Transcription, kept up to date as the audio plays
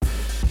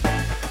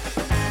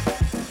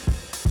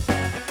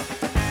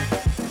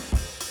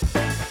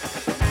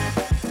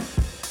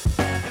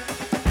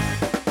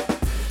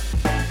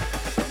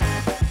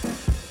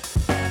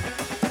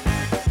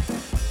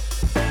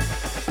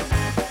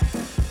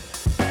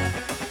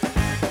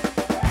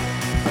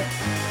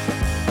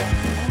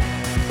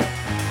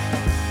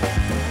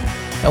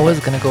I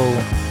was going to go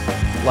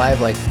live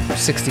like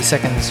 60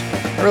 seconds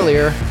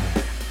earlier,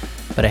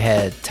 but I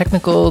had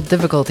technical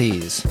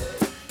difficulties.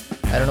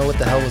 I don't know what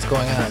the hell was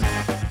going on.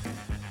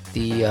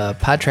 The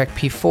PodTrack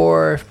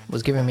P4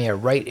 was giving me a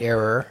write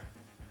error,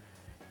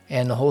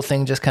 and the whole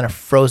thing just kind of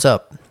froze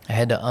up. I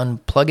had to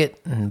unplug it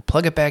and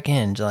plug it back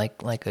in,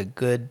 like a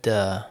good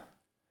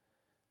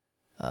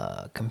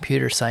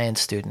computer science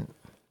student.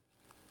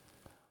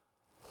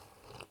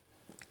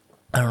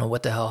 I don't know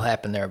what the hell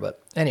happened there,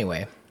 but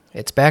anyway,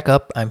 it's back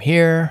up. I'm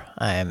here.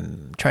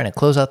 I'm trying to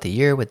close out the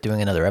year with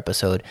doing another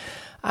episode.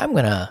 I'm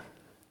going to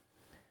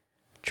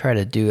try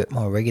to do it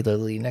more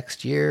regularly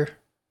next year.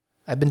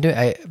 I've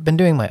been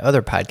doing my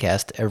other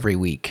podcast every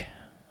week.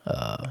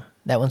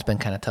 That one's been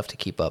kind of tough to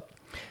keep up.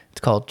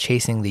 It's called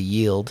Chasing the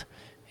Yield.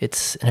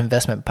 It's an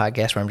investment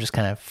podcast where I'm just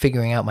kind of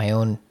figuring out my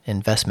own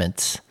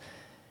investments.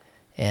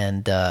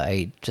 And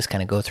I just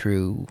kind of go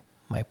through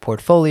my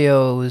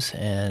portfolios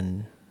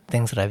and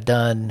things that I've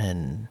done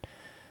and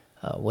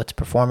what's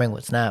performing,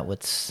 what's not,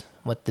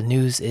 what the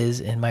news is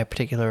in my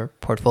particular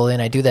portfolio.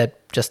 And I do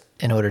that just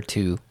in order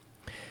to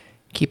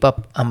keep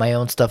up on my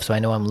own stuff so I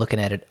know I'm looking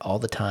at it all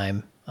the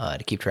time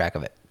to keep track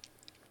of it.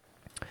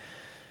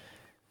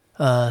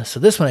 So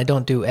this one I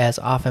don't do as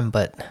often,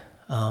 but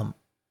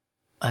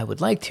I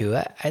would like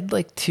to. I'd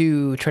like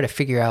to try to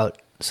figure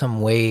out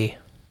some way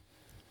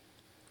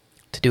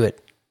to do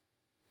it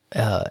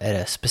at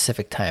a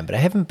specific time, but I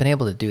haven't been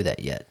able to do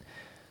that yet.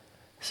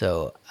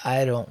 So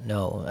I don't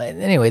know.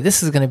 Anyway,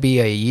 this is going to be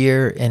a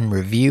year in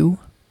review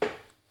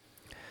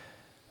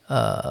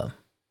of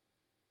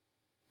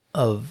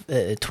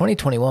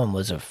 2021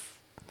 was a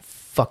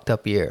fucked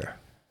up year.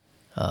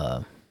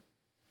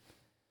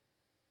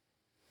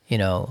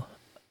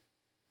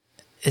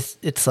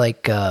 It's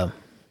like it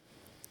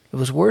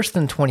was worse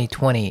than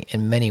 2020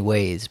 in many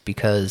ways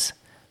because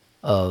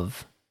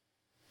of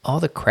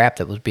all the crap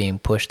that was being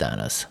pushed on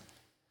us.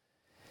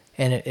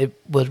 And it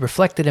was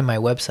reflected in my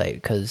website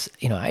because,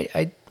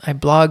 I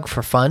blog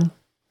for fun,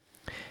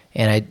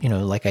 and I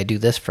do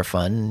this for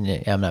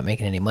fun. I'm not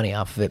making any money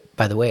off of it.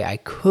 By the way, I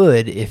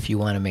could, if you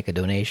want to make a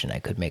donation, I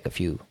could make a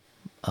few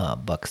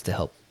bucks to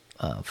help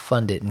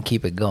fund it and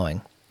keep it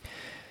going.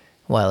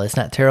 While it's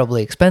not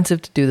terribly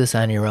expensive to do this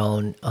on your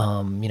own,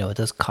 it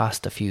does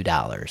cost a few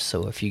dollars.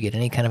 So if you get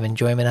any kind of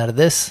enjoyment out of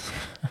this,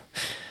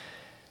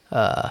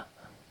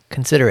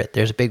 consider it.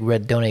 There's a big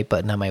red donate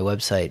button on my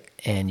website,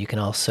 and you can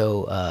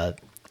also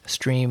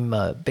stream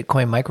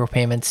Bitcoin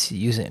micropayments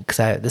using,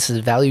 because this is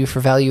value for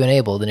value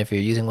enabled, and if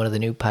you're using one of the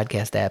new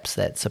podcast apps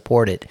that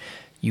support it,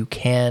 you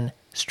can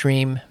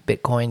stream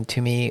Bitcoin to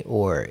me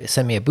or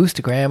send me a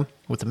boostagram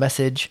with a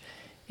message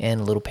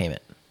and a little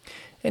payment.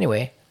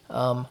 Anyway,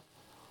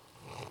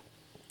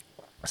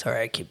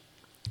 sorry, I keep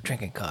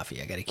drinking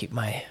coffee. I got to keep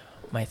my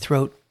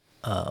throat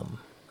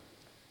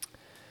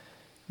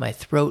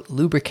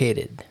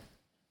lubricated.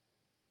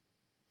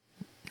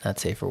 Not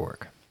safe for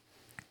work.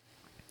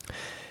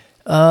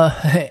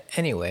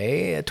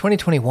 Anyway,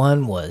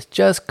 2021 was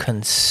just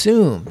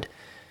consumed,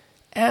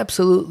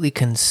 absolutely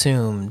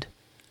consumed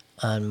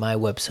on my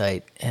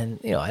website. And,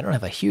 I don't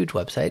have a huge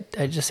website.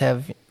 I just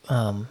have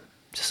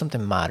just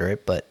something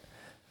moderate, but,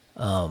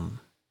 I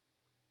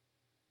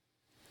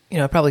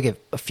probably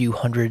get a few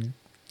hundred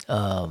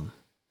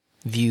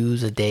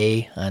views a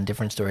day on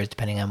different stories,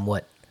 depending on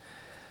what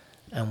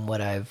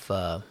I've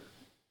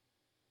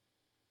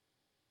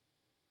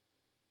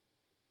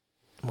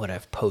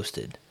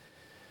posted.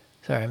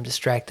 Sorry, I'm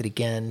distracted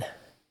again.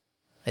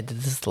 I did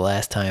this the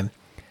last time.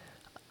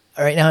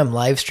 Right now I'm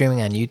live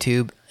streaming on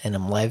YouTube and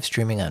I'm live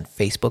streaming on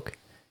Facebook,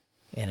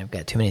 and I've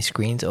got too many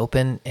screens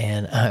open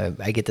and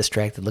I get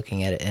distracted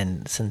looking at it.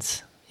 And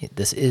since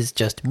this is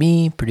just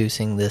me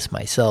producing this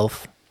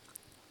myself,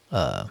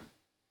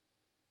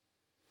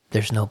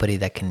 there's nobody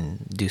that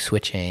can do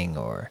switching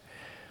or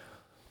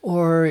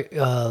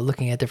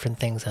looking at different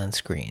things on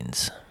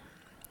screens,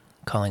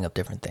 calling up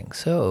different things.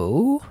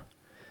 So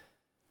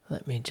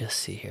let me just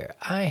see here.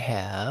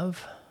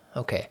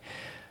 Okay.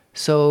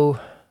 So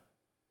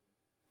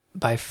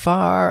by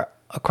far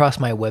across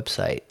my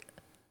website,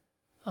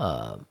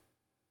 the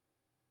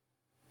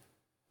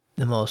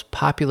most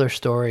popular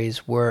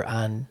stories were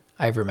on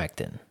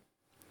ivermectin.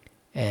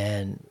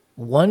 And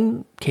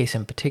one case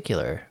in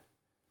particular,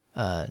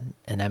 and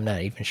I'm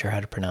not even sure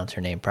how to pronounce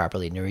her name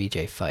properly,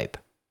 Norije Fipe.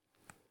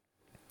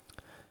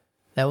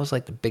 That was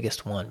like the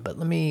biggest one. But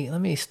let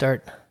me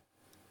start.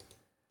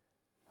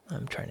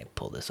 I'm trying to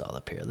pull this all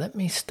up here. Let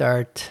me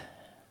start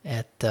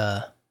at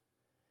the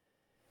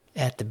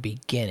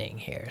beginning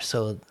here.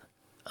 So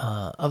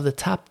of the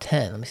top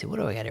 10, let me see, what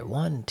do I got here?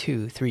 1,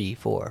 2, 3,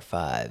 4,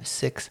 5,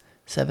 6,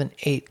 7,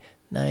 8,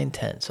 9,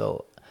 10.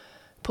 So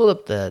pull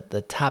up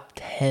the top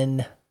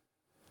 10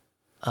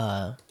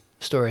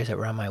 stories that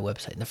were on my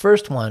website. And the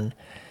first one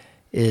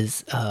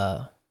was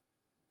about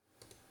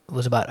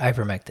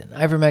ivermectin.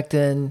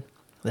 Ivermectin,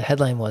 the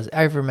headline was,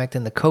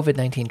 Ivermectin, the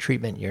COVID-19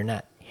 treatment you're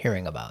not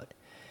hearing about.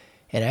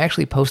 And I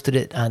actually posted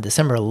it on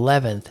December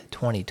 11th,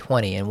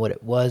 2020. And what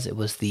it was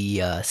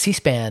the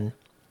C-SPAN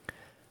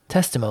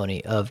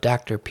testimony of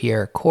Dr.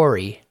 Pierre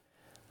Corey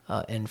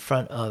in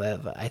front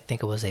of, I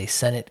think it was a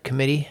Senate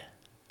committee.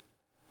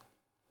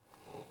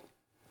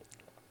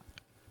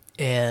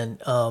 And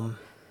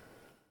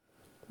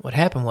what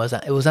happened was,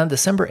 it was on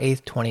December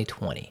 8th,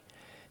 2020.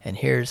 And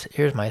here's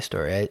my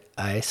story.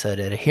 I said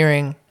at a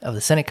hearing of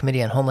the Senate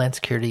Committee on Homeland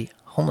Security,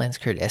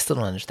 I still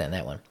don't understand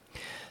that one.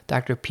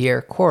 Dr.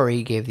 Pierre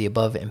Corey gave the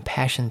above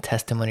impassioned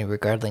testimony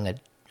regarding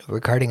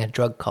a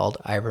drug called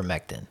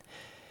ivermectin.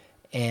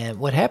 And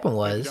what happened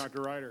was,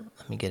 Dr. Ryder.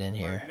 Let me get in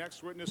here. Our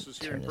next witness is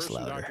here Turn in this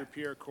person, louder. Dr.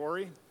 Pierre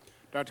Corey.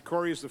 Dr.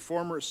 Corey is the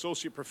former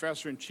associate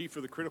professor and chief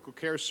of the critical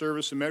care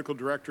service and medical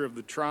director of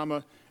the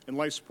Trauma and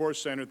Life Support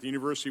Center at the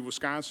University of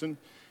Wisconsin,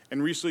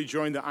 and recently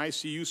joined the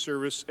ICU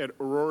service at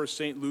Aurora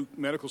St. Luke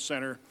Medical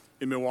Center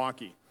in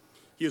Milwaukee.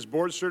 He is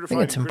board certified.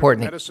 I think it's in critical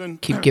important medicine,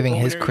 to keep giving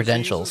his pulmonary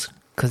credentials,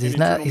 diseases, because he's and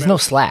no internal medicine.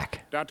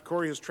 slack. Dr.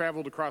 Corey has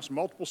traveled across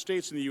multiple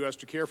states in the U.S.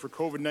 to care for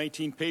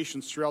COVID-19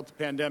 patients throughout the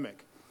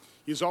pandemic.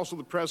 He is also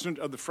the president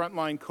of the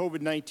Frontline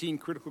COVID-19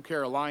 Critical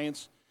Care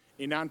Alliance,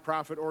 a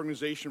nonprofit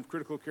organization of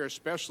critical care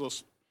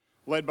specialists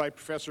led by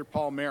Professor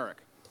Paul Merrick.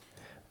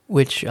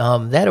 Which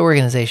that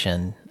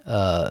organization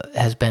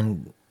has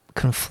been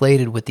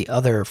conflated with the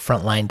other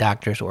Frontline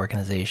Doctors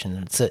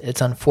organization. It's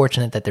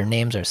unfortunate that their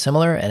names are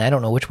similar, and I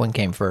don't know which one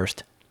came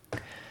first.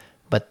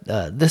 But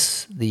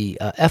the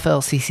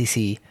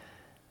FLCCC.net,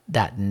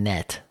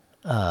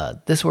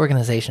 this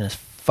organization is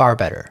far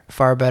better,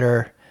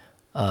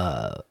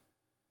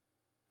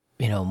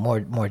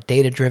 more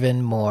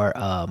data-driven, more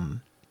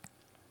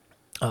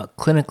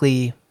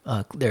clinically,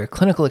 their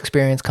clinical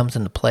experience comes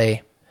into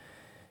play.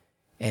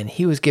 And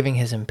he was giving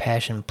his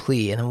impassioned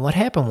plea. And what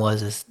happened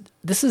was,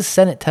 this is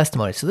Senate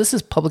testimony. So this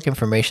is public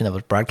information that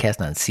was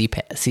broadcast on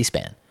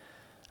C-SPAN,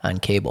 on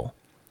cable.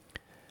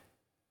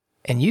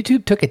 And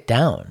YouTube took it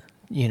down,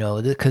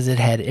 because it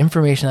had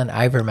information on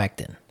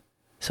ivermectin.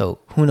 So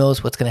who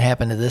knows what's going to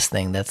happen to this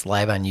thing that's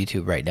live on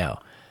YouTube right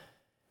now.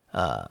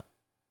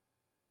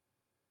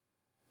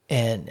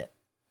 And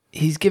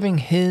he's giving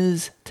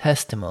his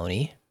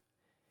testimony.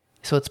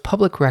 So it's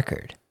public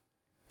record.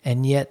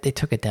 And yet they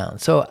took it down.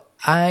 So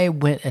I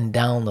went and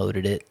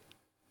downloaded it.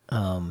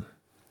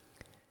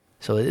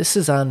 So this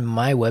is on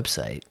my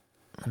website.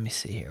 Let me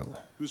see here.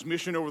 Whose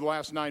mission over the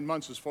last 9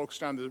 months is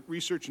focused on the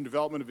research and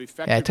development of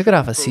effective I took it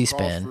off of treatment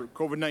C-SPAN. protocols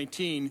for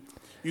COVID-19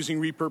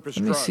 using repurposed drugs.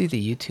 Let me see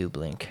the YouTube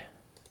link.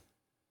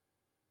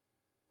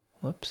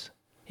 Whoops.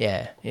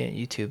 Yeah,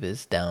 YouTube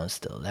is down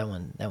still. That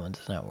one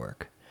does not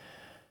work.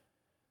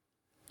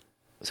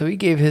 So he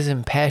gave his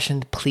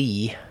impassioned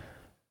plea.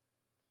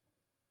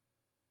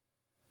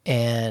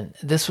 And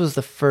this was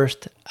the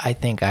first, I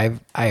think, I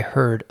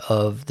heard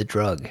of the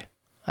drug,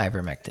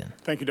 ivermectin.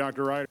 Thank you,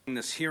 Dr. Ryder. In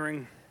this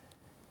hearing,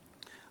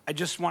 I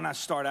just want to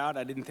start out,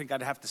 I didn't think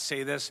I'd have to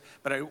say this,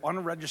 but I want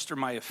to register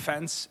my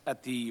offense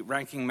at the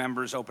ranking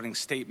member's opening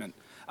statement.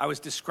 I was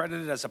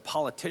discredited as a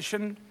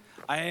politician.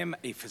 I am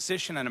a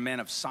physician and a man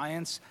of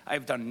science. I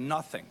have done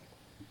nothing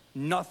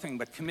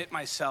but commit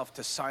myself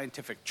to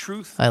scientific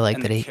truth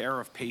and the care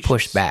of patients.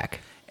 Pushed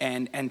back.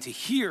 And to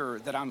hear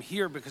that I'm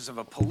here because of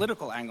a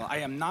political angle, I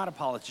am not a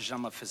politician,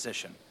 I'm a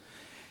physician.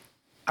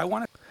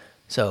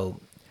 So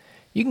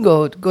you can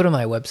go to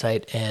my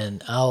website,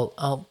 and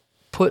I'll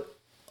put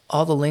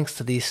all the links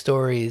to these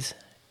stories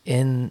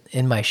in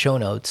my show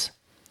notes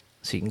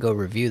so you can go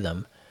review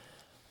them.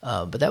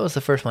 But that was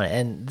the first one.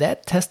 And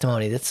that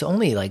testimony, that's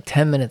only like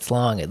 10 minutes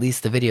long, at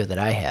least the video that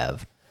I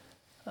have.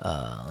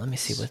 Let me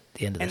see what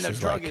the end of this is like. And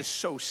the drug is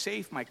so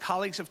safe. My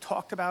colleagues have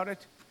talked about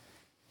it.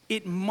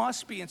 It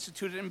must be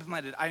instituted and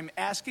implemented. I'm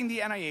asking the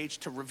NIH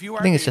to review our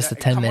I think it's data just the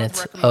and 10 come up with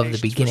minutes of the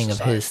recommendations beginning for of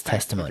society. his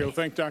testimony. Okay, well,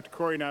 thank Dr.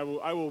 Corey, and I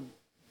will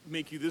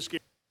make you this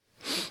game.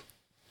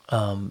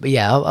 But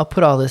yeah, I'll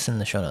put all this in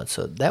the show notes.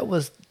 So that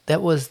was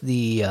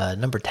the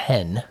number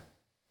 10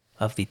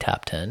 of the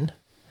top 10.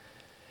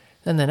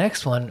 Then the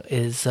next one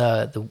is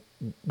the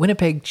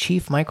Winnipeg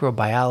chief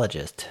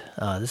microbiologist.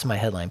 This is my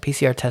headline.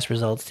 PCR test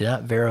results do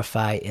not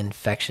verify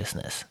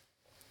infectiousness.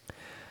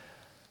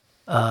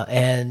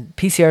 And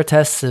PCR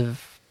tests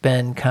have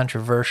been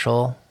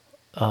controversial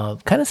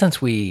kind of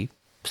since we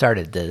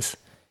started this.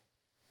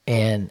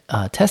 And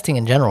testing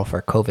in general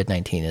for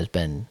COVID-19 has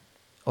been,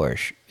 or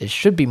it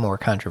should be more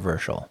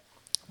controversial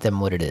than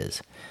what it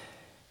is.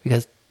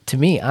 Because to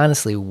me,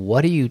 honestly,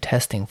 what are you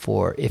testing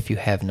for if you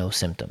have no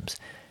symptoms?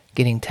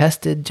 Getting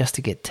tested just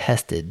to get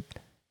tested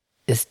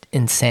is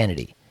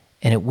insanity.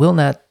 And it will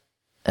not,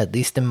 at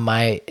least in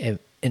my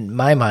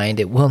mind,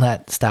 it will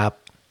not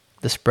stop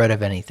the spread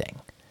of anything.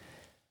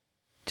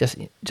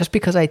 Just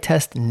because I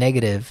test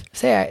negative,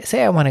 say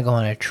I want to go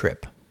on a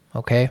trip,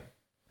 okay?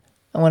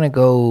 I want to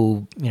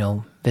go,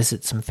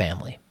 visit some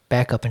family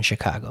back up in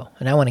Chicago,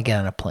 and I want to get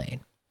on a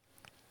plane.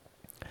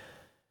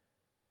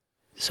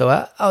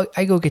 So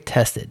I go get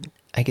tested.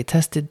 I get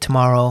tested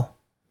tomorrow,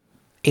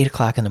 8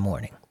 o'clock in the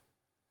morning.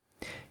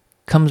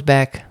 Comes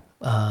back,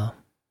 I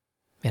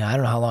don't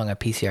know how long a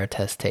PCR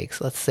test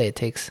takes. Let's say it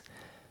takes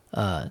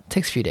a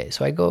few days.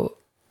 So I go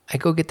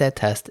get that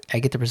test. I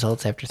get the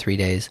results after 3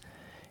 days,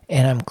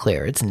 and I'm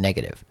clear. It's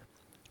negative.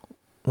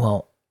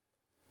 Well,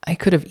 I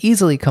could have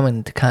easily come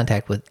into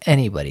contact with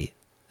anybody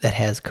that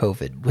has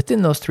COVID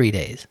within those 3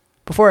 days,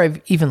 before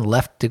I've even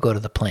left to go to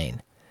the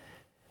plane.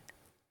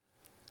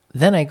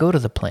 Then I go to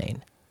the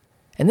plane,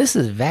 and this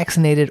is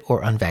vaccinated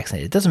or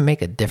unvaccinated. It doesn't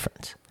make a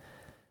difference.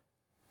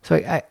 So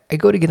I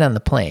go to get on the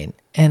plane,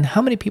 and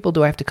how many people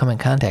do I have to come in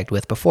contact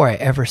with before I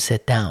ever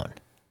sit down?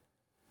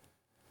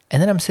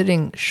 And then I'm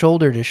sitting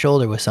shoulder to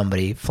shoulder with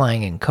somebody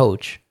flying in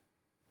coach.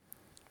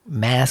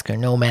 Mask or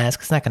no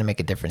mask, it's not going to make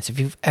a difference. If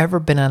you've ever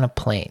been on a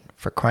plane,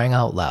 for crying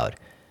out loud,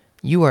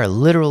 you are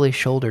literally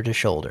shoulder to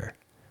shoulder.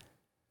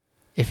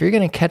 If you're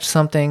going to catch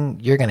something,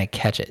 you're going to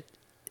catch it.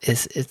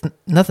 It's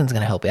nothing's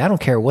going to help you. I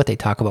don't care what they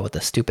talk about with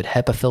the stupid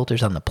HEPA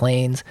filters on the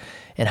planes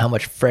and how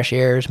much fresh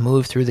air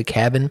moves through the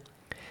cabin.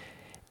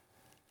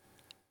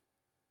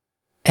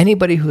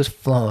 Anybody who's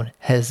flown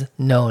has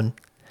known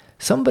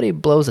somebody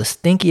blows a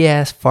stinky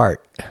ass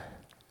fart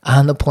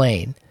on the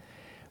plane,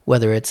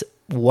 whether it's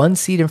one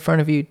seat in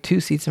front of you, 2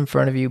 seats in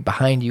front of you,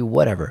 behind you,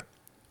 whatever.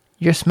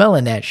 You're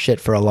smelling that shit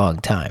for a long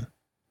time.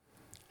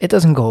 It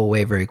doesn't go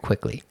away very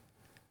quickly.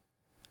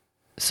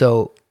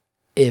 So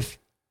if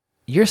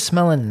you're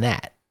smelling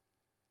that,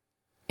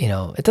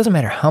 it doesn't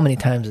matter how many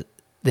times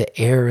the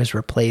air is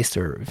replaced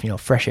or if,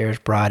 fresh air is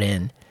brought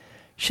in,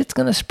 shit's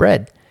going to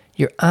spread.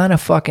 You're on a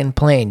fucking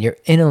plane. You're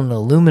in an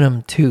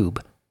aluminum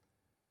tube.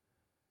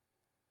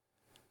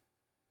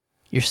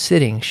 You're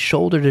sitting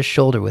shoulder to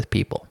shoulder with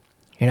people.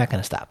 You're not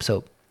going to stop.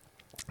 So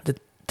the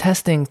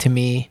testing to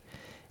me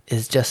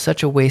is just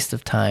such a waste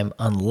of time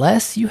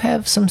unless you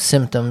have some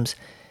symptoms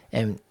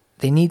and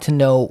they need to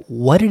know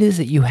what it is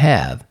that you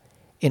have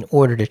in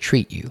order to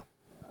treat you.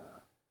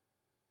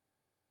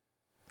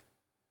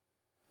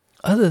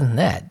 Other than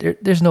that,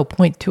 there's no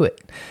point to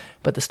it.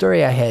 But the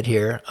story I had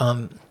here,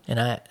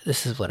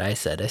 this is what I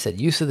said. I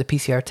said, use of the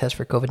PCR test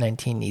for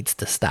COVID-19 needs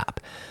to stop.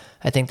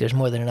 I think there's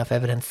more than enough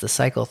evidence the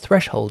cycle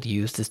threshold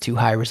used is too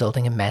high,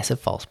 resulting in massive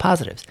false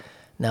positives.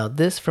 Now,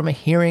 this from a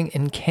hearing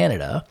in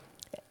Canada.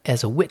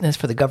 As a witness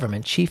for the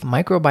government, Chief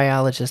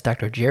Microbiologist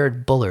Dr.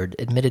 Jared Bullard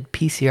admitted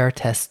PCR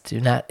tests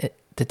do not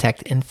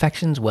detect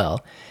infections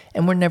well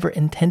and were never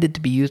intended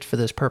to be used for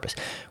this purpose,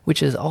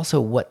 which is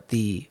also what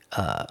the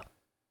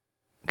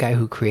guy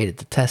who created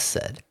the test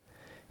said.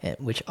 And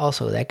which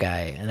also that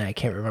guy, and I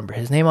can't remember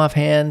his name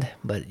offhand,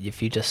 but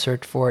if you just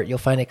search for it, you'll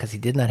find it because he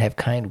did not have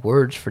kind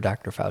words for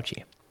Dr.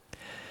 Fauci.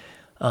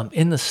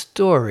 In the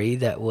story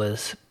that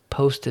was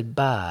posted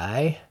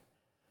by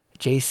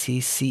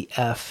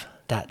JCCF.ca,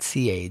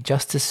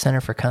 Justice Center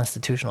for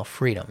Constitutional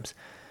Freedoms,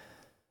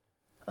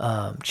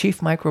 Chief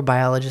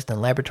Microbiologist and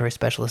Laboratory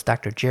Specialist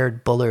Dr.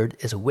 Jared Bullard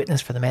is a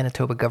witness for the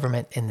Manitoba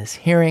government in this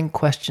hearing.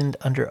 Questioned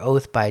under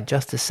oath by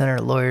Justice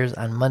Center lawyers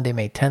on Monday,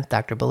 May 10th,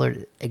 Dr.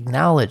 Bullard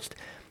acknowledged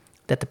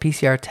that the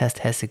PCR test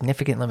has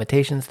significant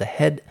limitations. The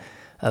head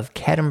of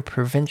Chatham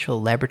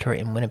Provincial Laboratory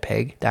in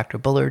Winnipeg, Dr.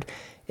 Bullard,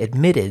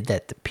 admitted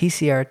that the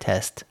PCR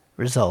test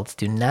results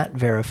do not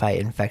verify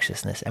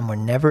infectiousness and were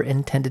never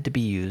intended to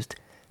be used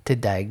to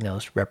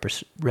diagnose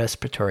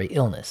respiratory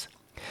illness.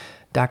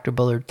 Dr.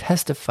 Bullard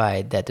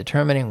testified that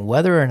determining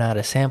whether or not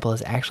a sample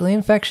is actually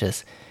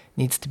infectious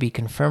needs to be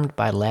confirmed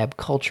by lab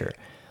culture.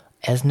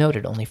 As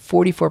noted, only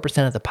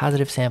 44% of the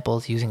positive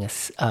samples using a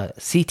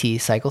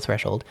CT cycle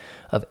threshold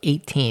of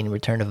 18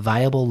 returned a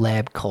viable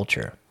lab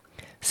culture.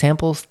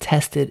 Samples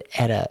tested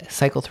at a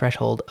cycle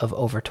threshold of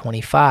over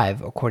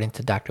 25, according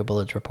to Dr.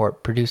 Bullard's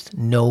report, produced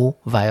no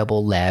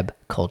viable lab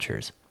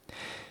cultures.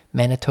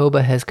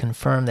 Manitoba has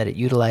confirmed that it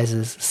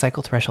utilizes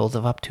cycle thresholds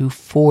of up to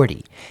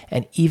 40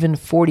 and even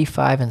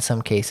 45 in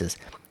some cases.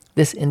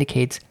 This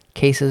indicates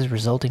cases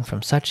resulting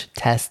from such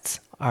tests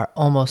are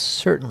almost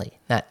certainly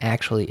not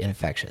actually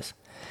infectious.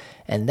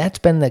 And that's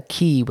been the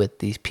key with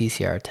these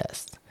PCR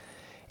tests.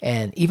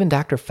 And even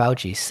Dr.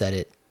 Fauci said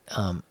it.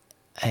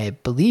 I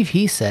believe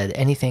he said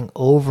anything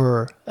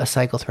over a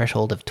cycle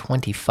threshold of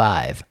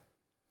 25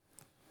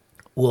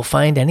 will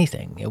find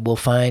anything. It will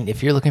find,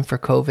 if you're looking for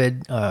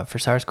COVID, for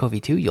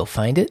SARS-CoV-2, you'll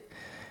find it.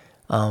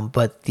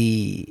 But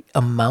the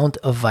amount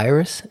of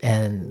virus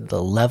and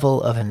the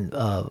level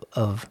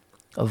of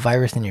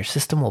virus in your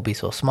system will be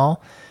so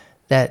small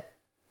that,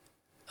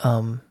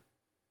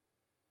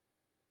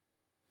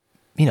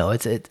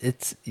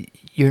 it's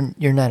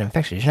you're not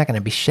infectious. You're not going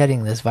to be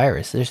shedding this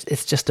virus.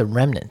 It's just a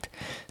remnant,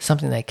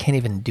 something that can't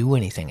even do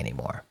anything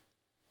anymore.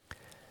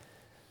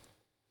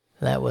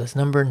 That was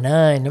number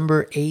 9.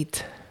 Number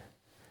 8.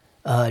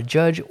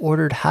 Judge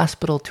ordered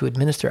hospital to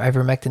administer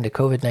ivermectin to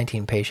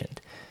COVID-19 patient.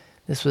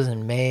 This was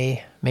in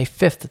May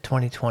 5th of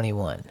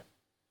 2021.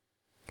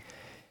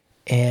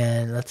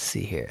 And let's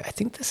see here. I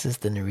think this is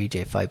the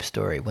Narije Fipe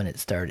story when it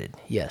started.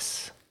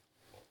 Yes.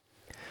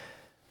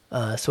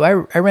 So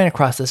I ran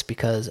across this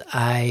because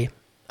I'm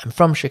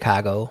from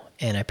Chicago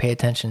and I pay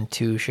attention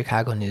to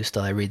Chicago news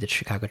still. I read the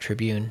Chicago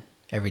Tribune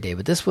every day.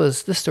 But this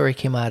story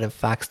came out of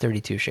Fox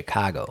 32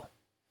 Chicago.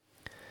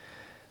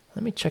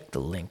 Let me check the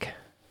link,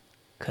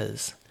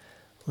 because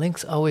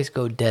links always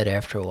go dead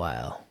after a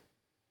while.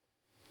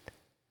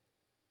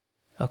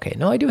 Okay,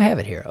 no, I do have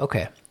it here.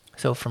 Okay,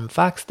 so from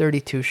Fox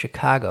 32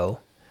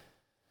 Chicago,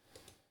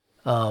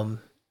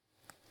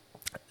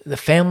 The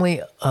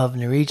family of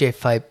Narije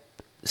Fipe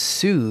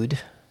sued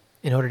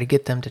in order to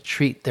get them to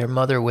treat their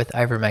mother with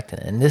ivermectin.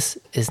 And this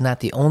is not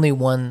the only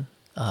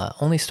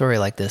only story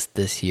like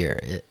this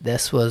year.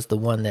 This was the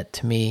one that,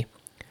 to me,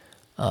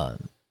 was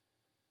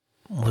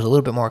a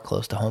little bit more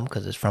close to home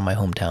because it's from my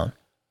hometown.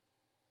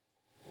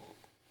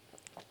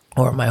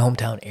 Or my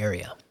hometown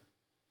area.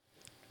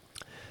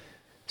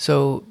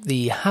 So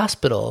the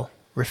hospital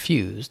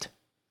refused.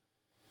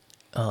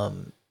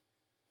 And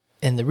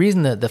the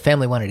reason that the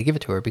family wanted to give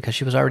it to her, because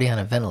she was already on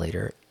a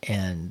ventilator,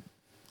 and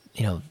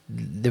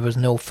there was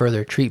no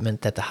further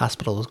treatment that the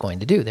hospital was going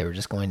to do. They were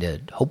just going to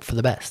hope for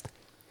the best.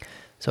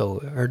 So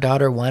her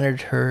daughter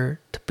wanted her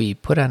to be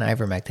put on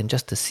ivermectin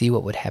just to see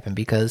what would happen,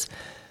 because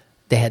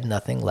they had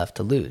nothing left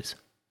to lose.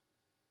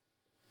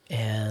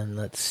 And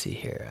let's see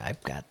here.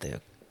 I've got the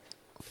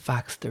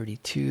Fox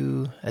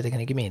 32. Are they going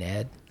to give me an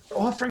ad?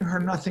 Offering her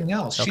nothing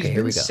else. Okay, She's here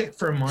been we go. sick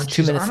for a month. It's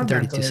 2 minutes and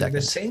 32 They're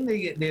seconds. saying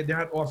they're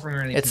not offering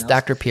her anything It's else.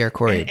 Dr. Pierre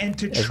Corey And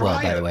to as try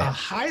well, by the way. a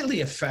highly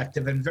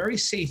effective and very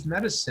safe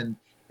medicine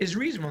is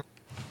reasonable.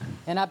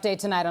 An update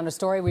tonight on a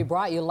story we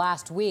brought you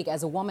last week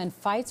as a woman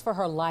fights for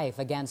her life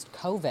against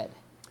COVID.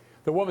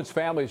 The woman's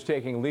family is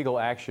taking legal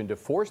action to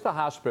force the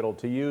hospital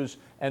to use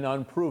an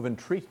unproven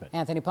treatment.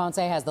 Anthony Ponce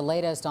has the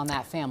latest on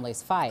that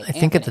family's fight. I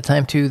think at the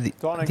time, too, the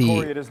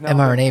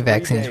mRNA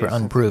vaccines were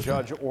unproven.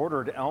 Judge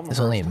ordered Elmhurst It's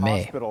only in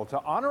May. Hospital to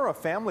honor a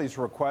family's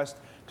request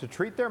to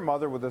treat their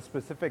mother with a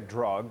specific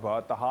drug,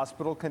 but the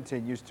hospital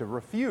continues to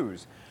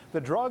refuse.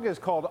 The drug is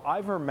called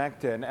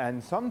ivermectin,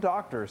 and some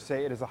doctors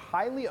say it is a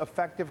highly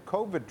effective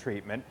COVID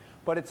treatment,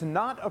 but it's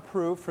not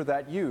approved for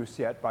that use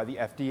yet by the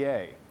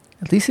FDA.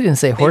 At least he didn't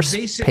say horse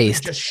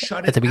paste just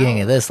at the beginning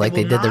of this like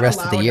they did the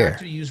rest of the year.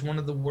 To use one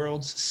of the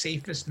world's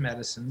safest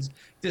medicines,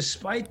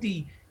 despite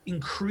the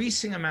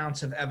increasing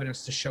amounts of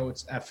evidence to show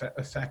it's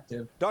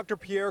effective. Dr.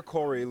 Pierre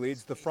Corey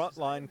leads the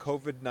Frontline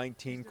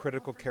COVID-19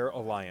 Critical Care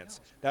Alliance.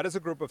 That is a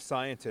group of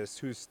scientists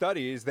whose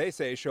studies, they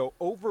say, show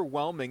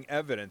overwhelming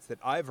evidence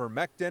that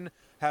ivermectin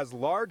has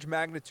large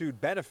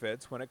magnitude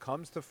benefits when it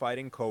comes to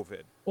fighting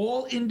COVID.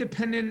 All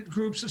independent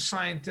groups of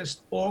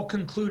scientists, all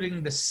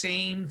concluding the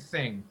same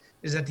thing,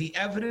 is that the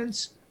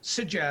evidence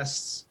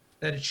suggests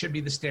that it should be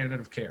the standard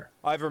of care.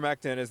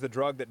 Ivermectin is the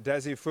drug that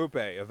Desi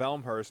Fupe of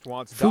Elmhurst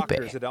wants Fupe.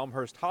 doctors at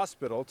Elmhurst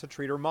Hospital to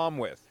treat her mom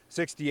with.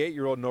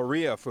 68-year-old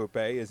Noria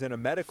Fupe is in a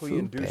medically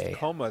induced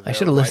coma there I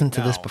should have listened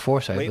right to this now.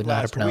 before, so I Late would not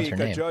have last pronounced week,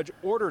 her name. A judge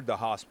ordered the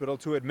hospital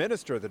to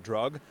administer the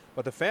drug,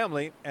 but the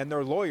family and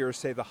their lawyers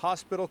say the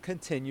hospital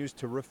continues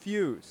to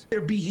refuse.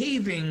 They're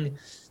behaving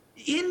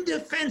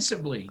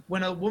indefensibly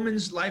when a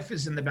woman's life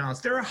is in the balance.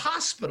 They're a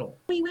hospital.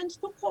 We went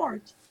to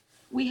court.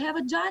 We have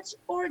a judge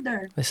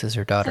order. This is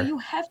her So daughter. you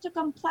have to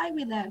comply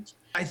with that.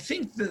 I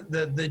think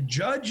the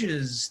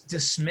judge's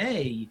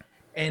dismay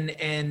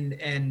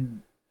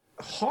and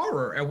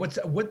horror at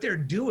what they're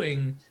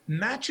doing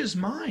matches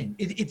mine.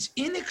 It's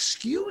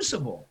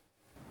inexcusable.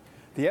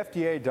 The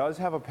FDA does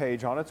have a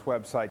page on its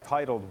website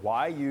titled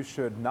Why You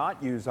Should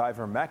Not Use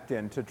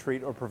Ivermectin to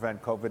Treat or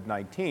Prevent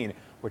COVID-19,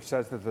 which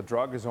says that the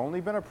drug has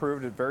only been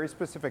approved at very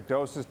specific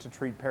doses to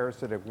treat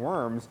parasitic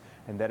worms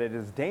and that it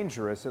is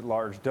dangerous at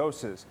large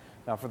doses.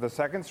 Now, for the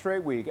second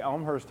straight week,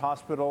 Elmhurst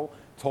Hospital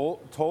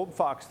told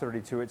Fox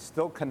 32 it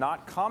still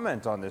cannot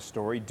comment on this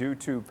story due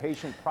to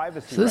patient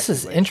privacy. So this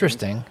is regulations.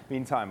 interesting.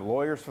 Meantime,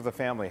 lawyers for the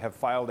family have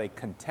filed a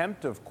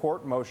contempt of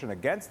court motion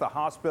against the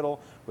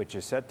hospital, which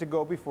is set to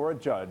go before a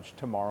judge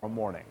tomorrow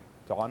morning.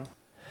 Dawn?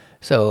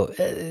 So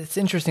it's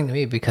interesting to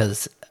me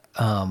because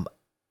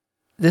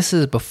this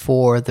is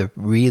before the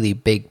really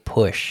big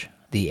push,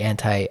 the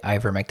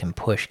anti-ivermectin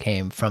push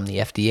came from the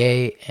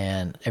FDA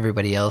and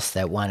everybody else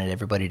that wanted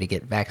everybody to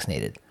get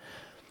vaccinated.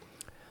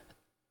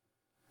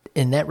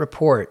 In that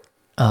report,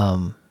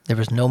 there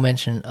was no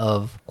mention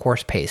of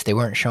horse paste. They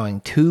weren't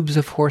showing tubes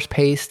of horse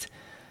paste,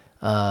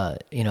 and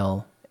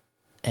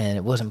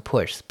it wasn't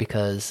pushed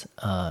because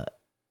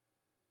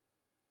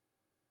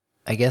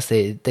I guess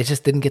they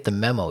just didn't get the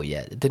memo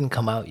yet. It didn't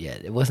come out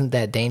yet. It wasn't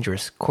that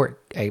dangerous.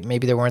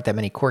 Maybe there weren't that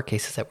many court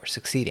cases that were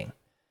succeeding.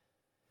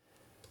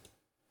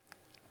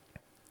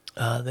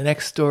 The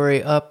next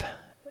story up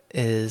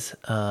is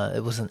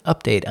it was an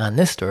update on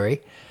this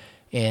story,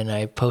 and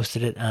I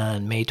posted it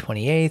on May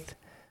 28th.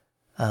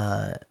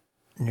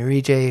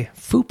 Narije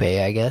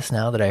Fupe, I guess,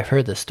 now that I've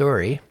heard the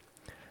story,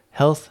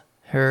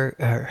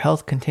 her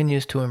health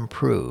continues to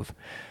improve.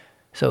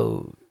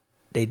 So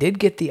they did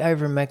get the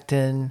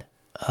ivermectin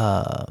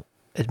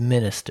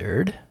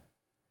administered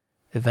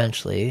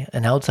eventually.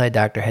 An outside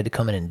doctor had to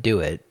come in and do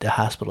it. The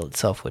hospital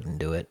itself wouldn't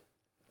do it.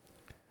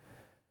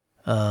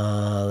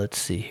 Let's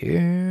see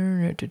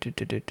here.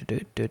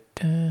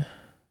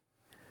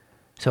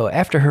 So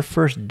after her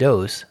first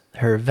dose,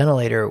 her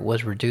ventilator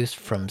was reduced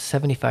from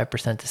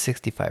 75% to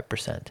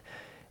 65%,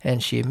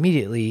 and she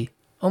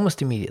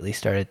almost immediately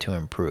started to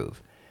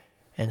improve.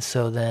 And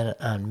so then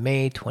on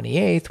May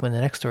 28th, when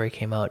the next story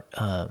came out,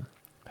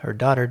 her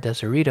daughter,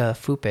 Desirita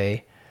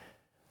Fupe,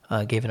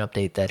 gave an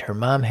update that her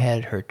mom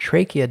had her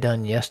trachea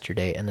done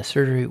yesterday, and the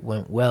surgery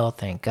went well.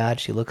 Thank God.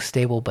 She looks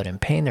stable but in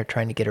pain. They're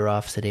trying to get her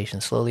off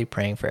sedation slowly,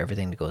 praying for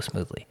everything to go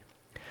smoothly.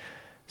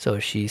 So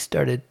she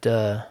started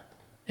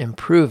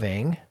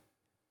improving,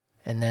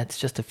 and that's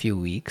just a few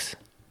weeks.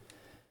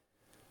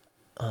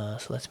 So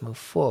let's move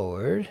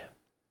forward.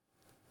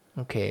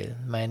 Okay,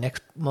 my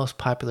next most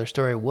popular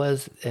story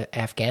was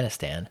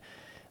Afghanistan.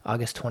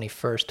 August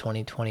 21st,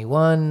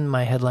 2021,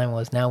 my headline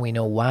was, "Now we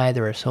know why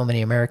there are so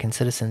many American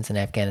citizens in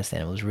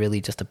Afghanistan." It was really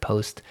just a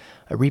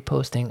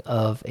reposting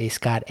of a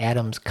Scott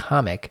Adams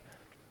comic,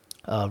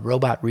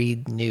 Robots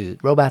Read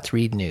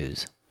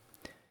News.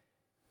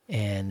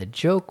 And the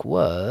joke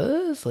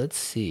was, let's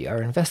see,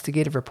 our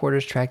investigative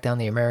reporters tracked down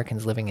the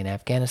Americans living in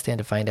Afghanistan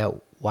to find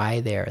out why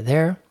they are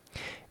there.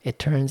 It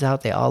turns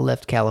out they all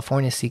left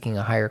California seeking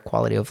a higher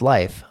quality of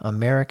life.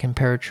 American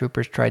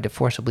paratroopers tried to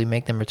forcibly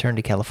make them return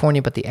to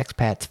California, but the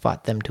expats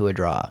fought them to a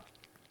draw.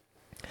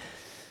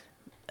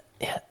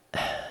 Yeah.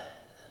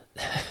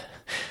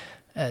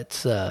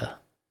 It's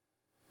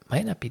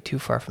might not be too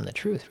far from the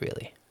truth,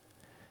 really.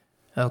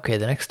 Okay,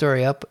 the next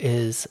story up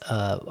was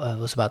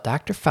about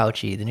Dr.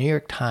 Fauci, the New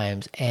York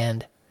Times,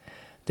 and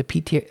the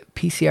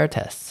PCR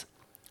tests.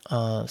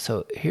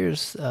 So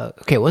here's,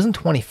 it wasn't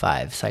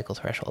 25 cycle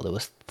threshold, it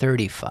was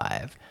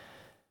 35.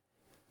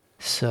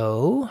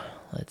 So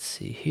let's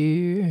see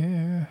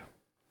here.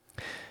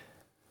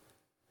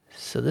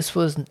 So this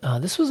was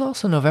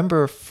also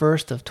November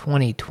 1st of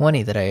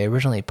 2020 that I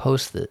originally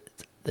posted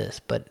this,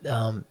 but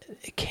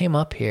it came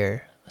up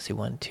here. Let's see,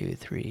 1, 2,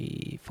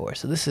 3, 4.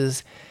 So this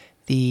is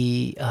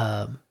the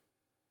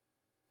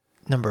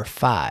number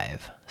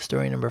 5,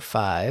 story number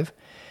 5.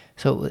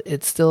 So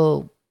it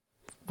still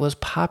was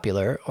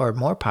popular, or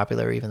more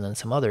popular even than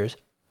some others,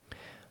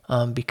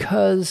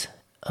 because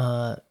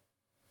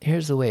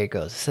here's the way it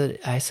goes.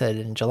 I said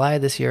in July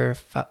of this year,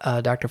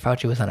 Dr.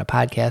 Fauci was on a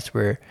podcast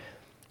where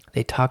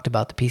they talked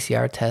about the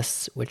PCR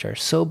tests, which are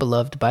so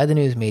beloved by the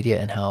news media,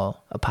 and how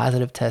a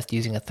positive test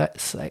using a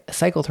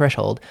cycle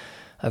threshold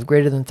of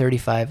greater than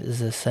 35 is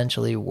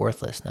essentially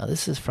worthless. Now,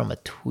 this is from a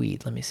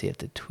tweet. Let me see if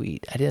the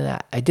tweet. I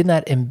did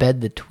not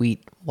embed the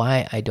tweet.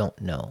 Why, I don't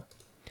know.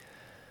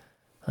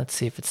 Let's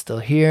see if it's still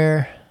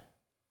here.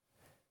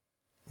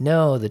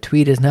 No, the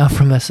tweet is now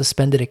from a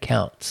suspended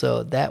account.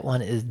 So that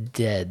one is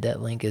dead.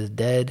 That link is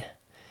dead.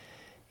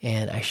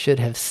 And I should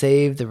have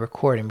saved the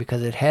recording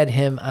because it had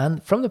him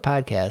on from the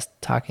podcast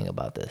talking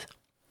about this.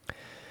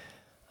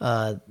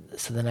 So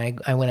then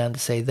I went on to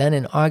say, then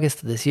in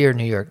August of this year,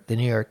 the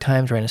New York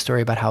Times ran a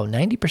story about how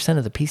 90%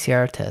 of the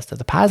PCR tests, of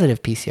the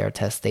positive PCR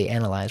tests they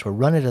analyzed, were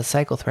run at a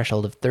cycle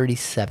threshold of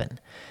 37,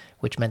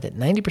 which meant that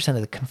 90%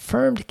 of the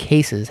confirmed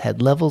cases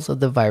had levels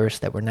of the virus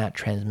that were not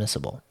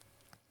transmissible.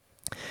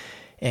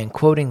 And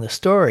quoting the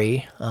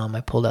story,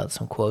 I pulled out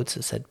some quotes.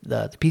 It said,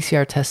 the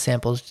PCR test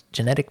samples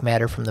genetic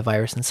matter from the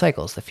virus in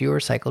cycles. The fewer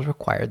cycles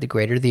required, the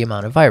greater the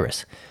amount of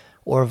virus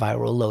or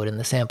viral load in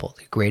the sample.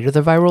 The greater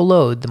the viral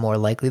load, the more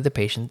likely the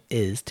patient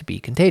is to be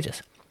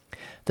contagious.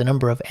 The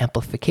number of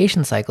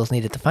amplification cycles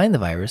needed to find the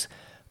virus,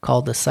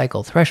 called the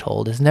cycle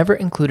threshold, is never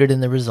included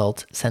in the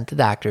results sent to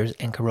doctors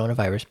and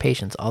coronavirus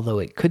patients, although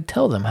it could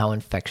tell them how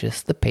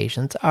infectious the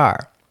patients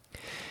are.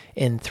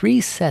 In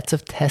 3 sets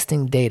of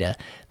testing data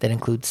that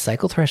include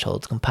cycle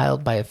thresholds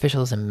compiled by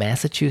officials in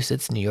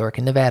Massachusetts, New York,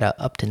 and Nevada,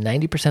 up to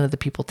 90% of the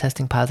people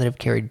testing positive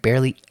carried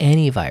barely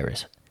any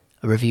virus,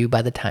 a review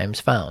by the Times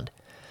found.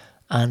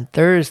 On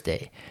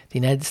Thursday, the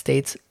United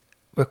States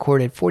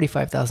recorded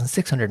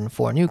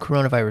 45,604 new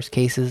coronavirus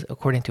cases,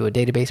 according to a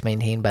database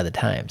maintained by the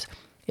Times.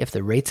 If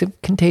the rates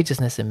of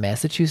contagiousness in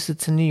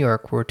Massachusetts and New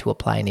York were to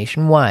apply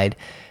nationwide,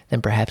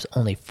 then perhaps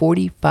only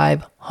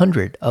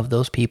 4,500 of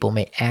those people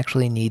may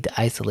actually need to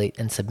isolate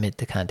and submit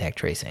to contact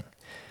tracing.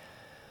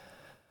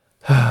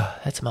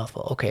 That's a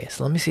mouthful. Okay,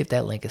 so let me see if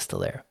that link is still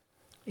there.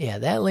 Yeah,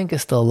 that link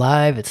is still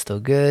alive. It's still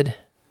good.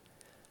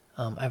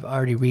 I've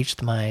already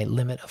reached my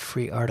limit of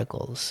free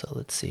articles. So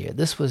let's see here.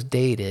 This was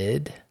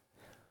dated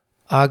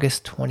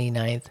August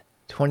 29th,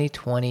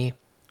 2020.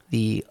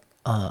 The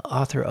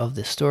author of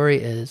the story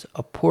is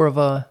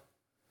Apoorva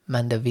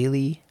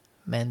Mandavili.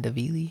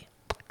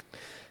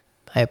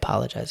 I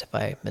apologize if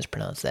I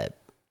mispronounced that.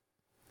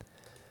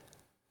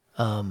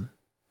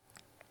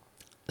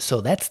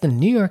 So that's the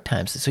New York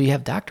Times. So you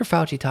have Dr.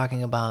 Fauci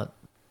talking about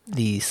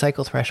the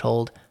cycle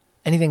threshold,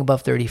 anything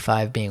above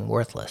 35 being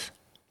worthless.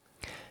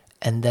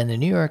 And then the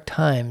New York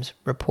Times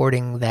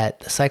reporting that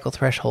the cycle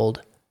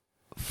threshold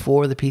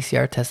for the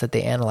PCR tests that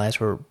they analyzed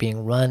were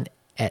being run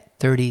at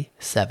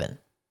 37.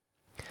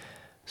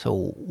 So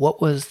what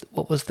was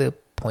the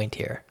point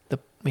here?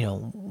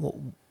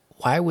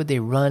 Why would they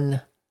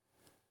run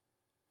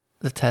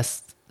the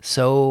tests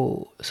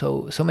so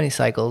many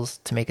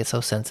cycles to make it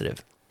so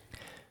sensitive?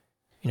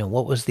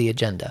 What was the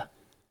agenda?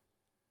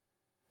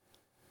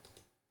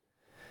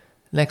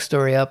 Next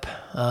story up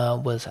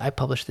was, I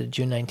published it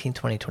June 19,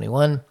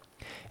 2021,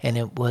 and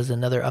it was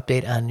another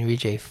update on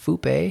Nurije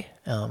Fupe.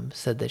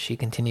 Said that she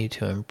continued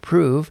to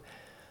improve.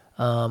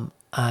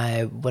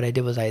 what I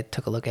did was I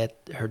took a look at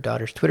her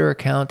daughter's Twitter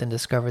account and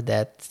discovered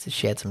that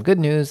she had some good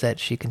news, that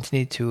she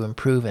continued to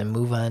improve and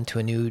move on to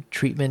a new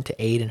treatment to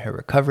aid in her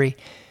recovery.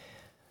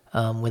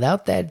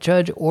 Without that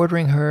judge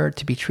ordering her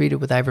to be treated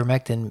with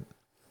ivermectin,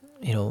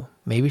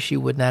 maybe she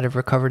would not have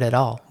recovered at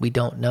all. We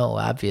don't know,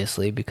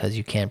 obviously, because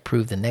you can't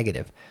prove the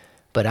negative.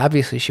 But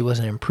obviously she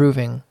wasn't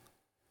improving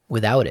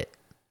without it.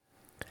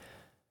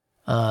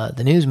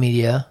 The news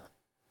media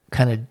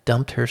kind of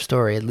dumped her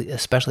story,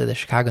 especially the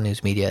Chicago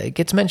news media. It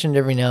gets mentioned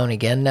every now and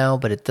again now,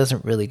 but it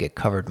doesn't really get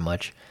covered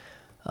much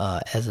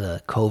as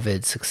a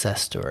COVID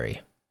success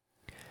story.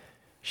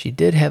 She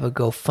did have a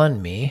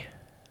GoFundMe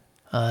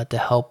to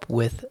help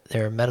with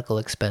their medical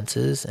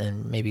expenses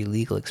and maybe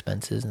legal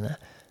expenses, and I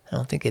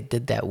don't think it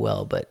did that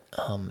well, but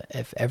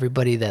if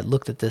everybody that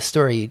looked at this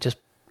story just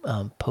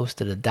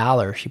posted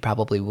 $1, she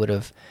probably would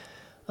have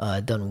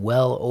done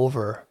well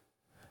over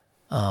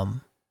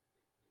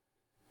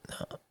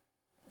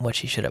what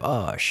she should have.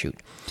 Oh, shoot.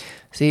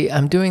 See,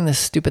 I'm doing this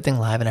stupid thing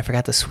live, and I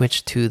forgot to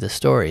switch to the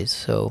stories.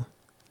 So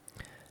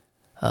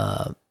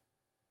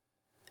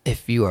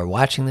if you are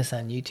watching this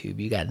on YouTube,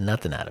 you got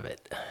nothing out of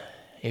it.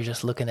 You're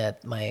just looking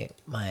at my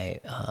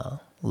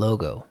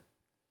logo.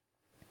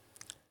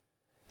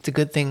 It's a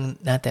good thing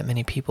not that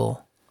many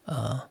people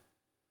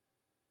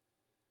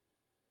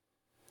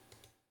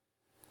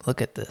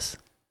look at this.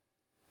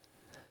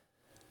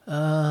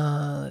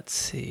 Let's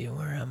see,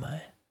 where am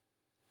I?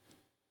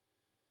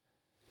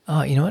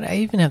 Oh, you know what? I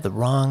have the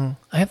wrong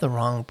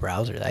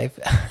browser. I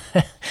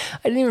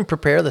didn't even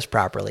prepare this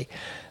properly.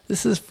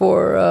 This is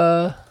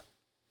for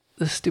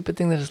the stupid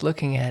thing that it's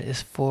looking at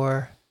is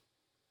for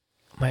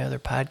my other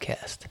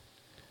podcast.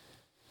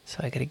 So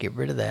I got to get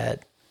rid of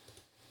that.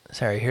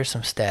 Sorry, here's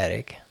some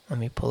static. Let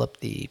me pull up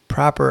the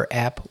proper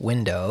app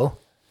window.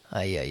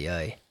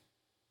 Let's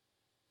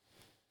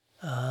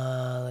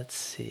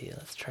see.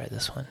 Let's try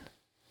this one.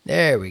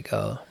 There we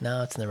go.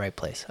 Now it's in the right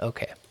place.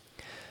 Okay.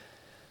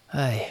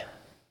 Hi.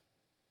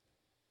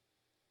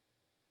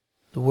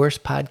 The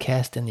worst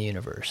podcast in the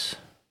universe.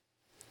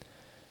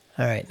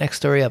 All right, next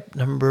story up,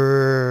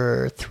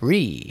 number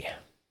 3.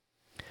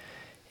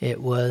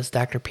 It was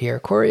Dr. Pierre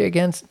Kory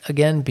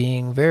again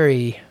being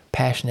very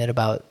passionate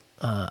about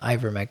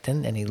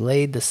ivermectin, and he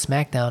laid the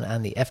smackdown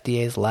on the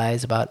FDA's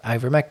lies about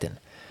ivermectin.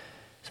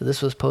 So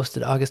this was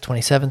posted August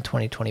 27,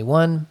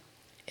 2021,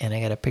 and I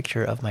got a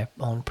picture of my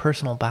own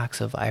personal box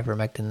of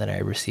ivermectin that I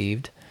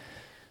received.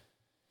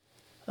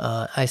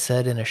 I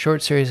said in a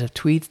short series of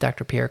tweets,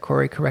 Dr. Pierre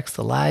Kory corrects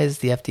the lies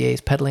the FDA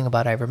is peddling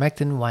about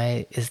ivermectin.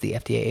 Why is the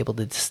FDA able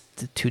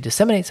to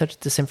disseminate such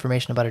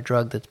disinformation about a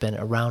drug that's been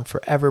around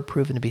forever,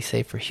 proven to be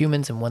safe for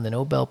humans, and won the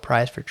Nobel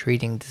Prize for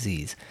treating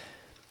disease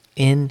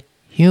in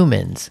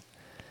humans?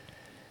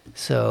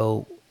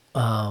 So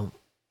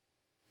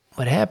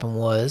what happened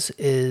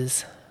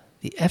is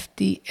the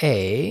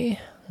FDA,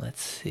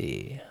 let's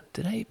see,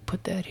 did I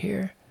put that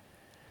here?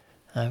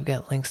 I've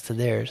got links to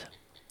theirs.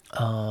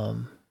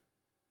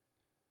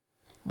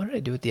 What did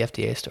I do with the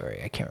FDA story?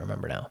 I can't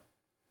remember now.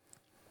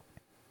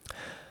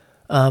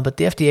 But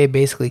the FDA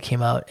basically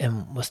came out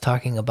and was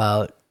talking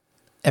about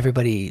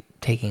everybody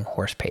taking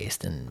horse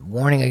paste and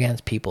warning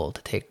against people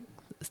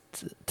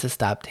to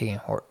stop taking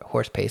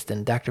horse paste.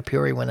 And Dr.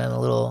 Pierre Kory went on a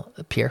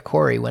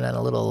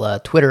little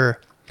Twitter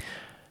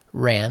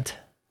rant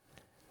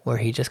where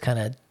he just kind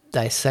of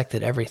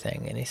dissected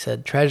everything. And he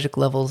said, tragic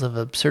levels of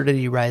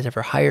absurdity rise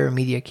ever higher.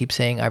 Media keeps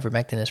saying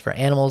ivermectin is for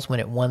animals when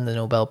it won the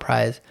Nobel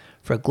Prize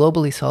for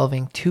globally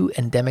solving 2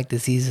 endemic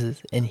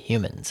diseases in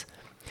humans.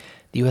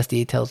 The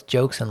USDA tells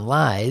jokes and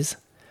lies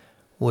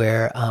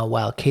where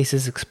while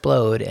cases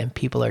explode and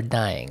people are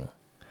dying.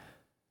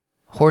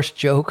 Horse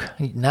joke,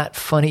 not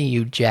funny,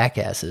 you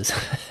jackasses.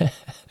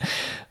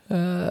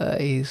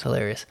 He's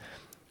hilarious.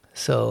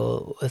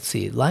 So let's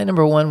see. Lie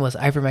number 1 was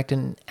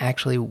ivermectin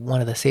actually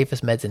one of the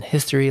safest meds in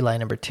history. Lie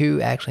number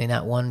 2, actually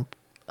not one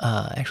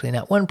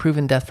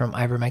proven death from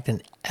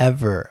ivermectin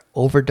ever,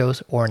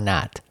 overdose or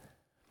not.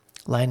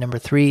 Line number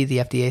 3, the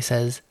FDA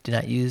says do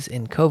not use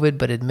in COVID,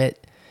 but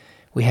admit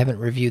we haven't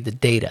reviewed the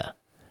data.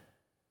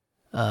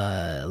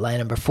 Line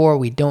number 4,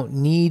 we don't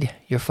need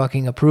your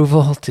fucking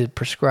approval to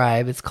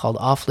prescribe. It's called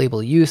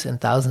off-label use, and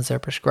thousands are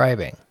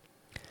prescribing.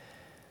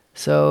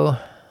 So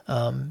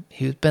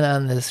he's been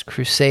on this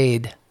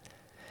crusade,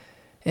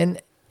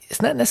 and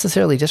it's not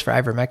necessarily just for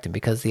ivermectin,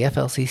 because the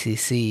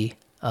FLCCC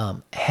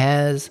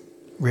has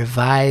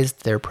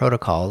revised their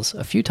protocols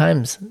a few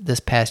times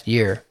this past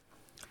year.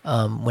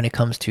 When it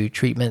comes to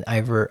treatment,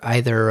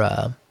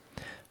 either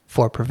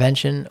for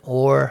prevention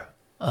or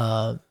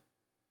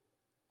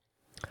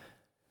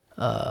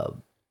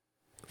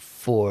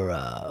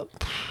for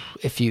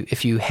if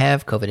you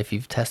have COVID, if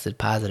you've tested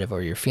positive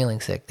or you're feeling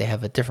sick, they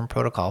have a different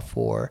protocol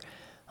for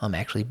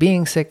actually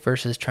being sick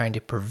versus trying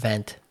to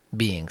prevent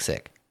being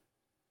sick,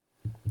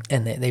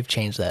 and they've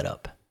changed that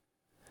up.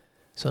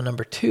 So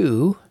number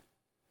 2.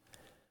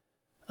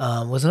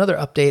 Was another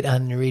update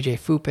on Nurije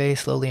Fupe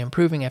slowly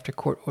improving after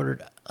court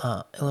ordered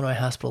Illinois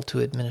hospital to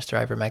administer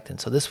ivermectin.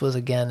 So this was,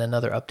 again,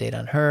 another update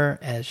on her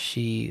as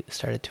she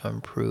started to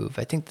improve.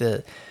 I think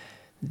the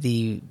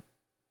the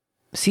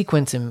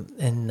sequence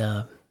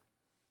in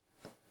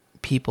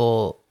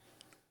people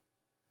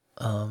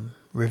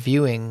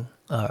reviewing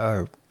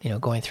or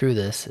going through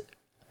this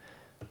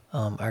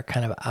are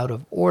kind of out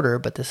of order,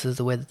 but this is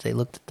the way that they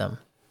looked at them.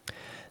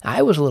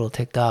 I was a little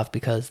ticked off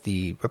because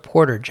the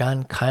reporter,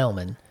 John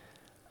Kyleman,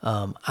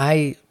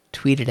 I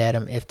tweeted at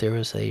him if there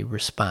was a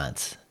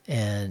response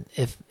and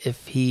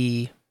if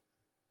he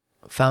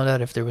found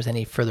out if there was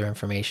any further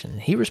information.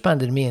 He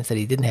responded to me and said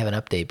he didn't have an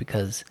update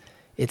because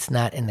it's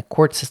not in the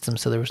court system,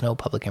 so there was no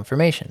public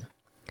information.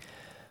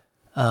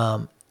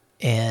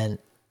 And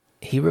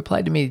he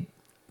replied to me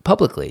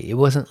publicly. It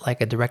wasn't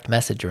like a direct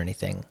message or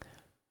anything.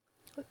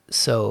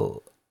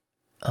 So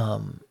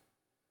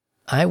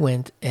I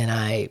went and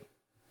I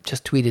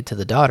just tweeted to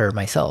the daughter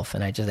myself,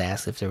 and I just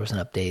asked if there was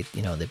an update,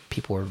 that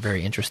people were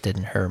very interested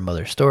in her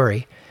mother's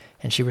story.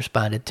 And she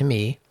responded to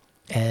me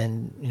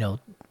and,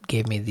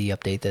 gave me the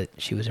update that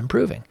she was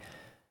improving.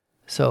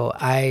 So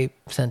I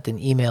sent an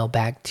email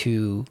back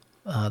to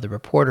the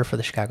reporter for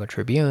the Chicago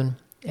Tribune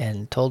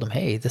and told him,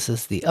 hey, this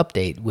is the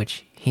update,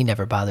 which he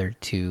never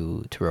bothered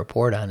to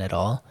report on at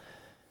all.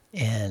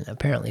 And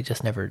apparently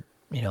just never,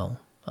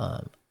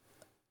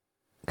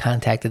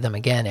 contacted them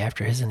again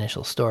after his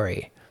initial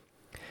story.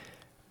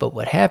 But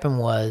what happened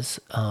was,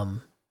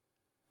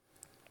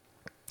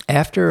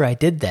 after I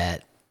did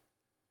that,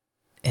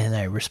 and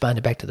I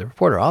responded back to the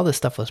reporter, all this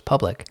stuff was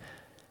public.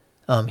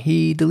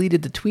 He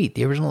deleted the tweet,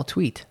 the original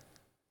tweet.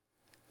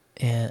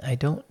 And I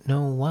don't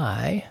know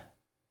why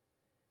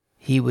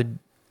he would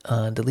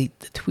delete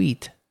the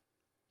tweet,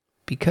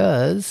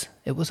 because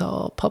it was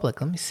all public.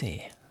 Let me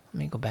see. Let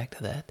me go back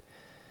to that.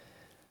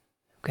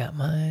 I've got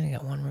mine. I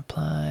got one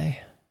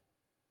reply.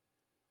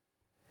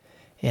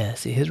 Yeah,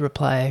 see, his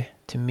reply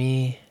to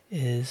me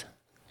is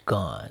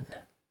gone.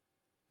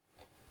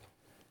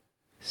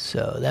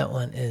 So that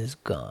one is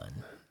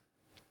gone.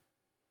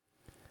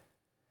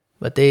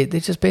 But they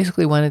just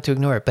basically wanted to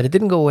ignore it. But it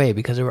didn't go away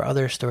because there were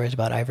other stories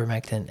about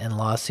ivermectin and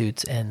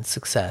lawsuits and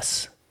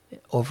success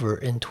over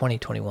in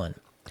 2021.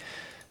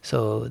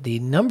 So the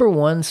number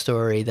one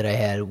story that I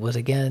had was,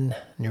 again,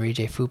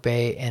 Nurije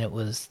Fupe, and it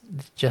was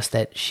just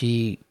that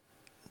she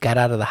got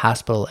out of the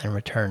hospital and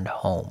returned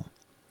home.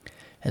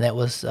 And that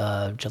was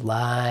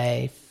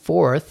July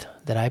 4th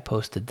that I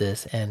posted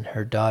this, and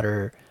her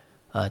daughter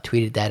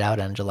tweeted that out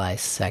on July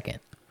 2nd.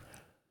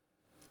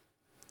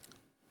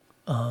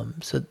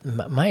 So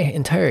my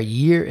entire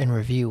year in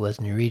review was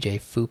Nurije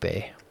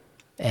Fupe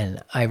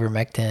and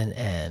ivermectin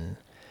and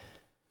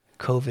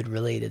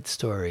COVID-related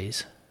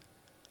stories.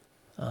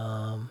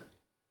 I'm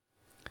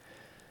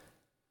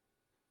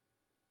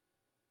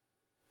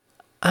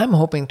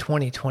hoping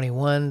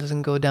 2021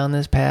 doesn't go down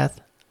this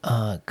path,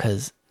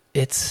 because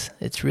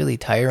it's really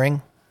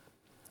tiring.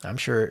 I'm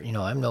sure,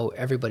 I know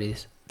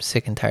everybody's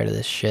sick and tired of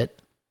this shit.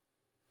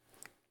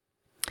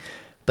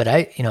 But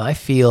I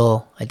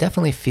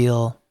definitely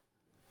feel,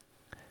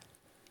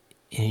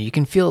 you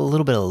can feel a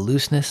little bit of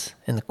looseness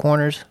in the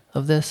corners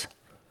of this.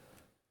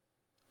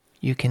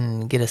 You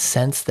can get a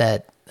sense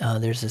that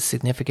there's a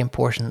significant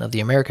portion of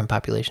the American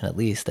population, at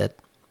least, that,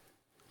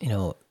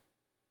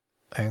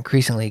 are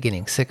increasingly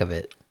getting sick of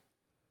it.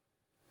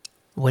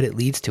 What it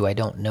leads to, I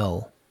don't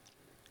know.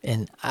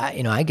 And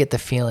I get the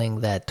feeling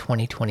that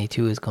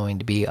 2022 is going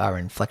to be our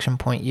inflection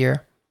point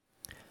year.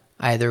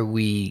 Either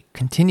we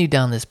continue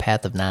down this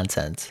path of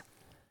nonsense,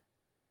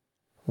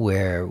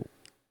 where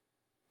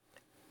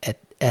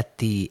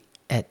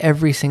at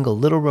every single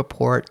little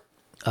report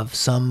of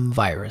some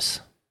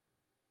virus,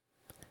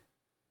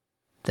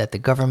 that the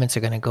governments are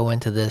going to go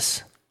into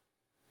this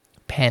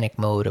panic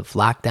mode of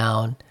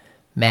lockdown,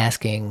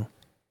 masking,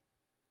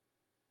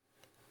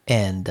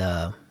 and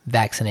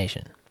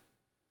vaccination.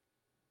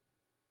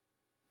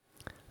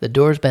 The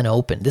door's been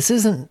opened. This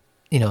isn't,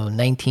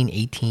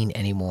 1918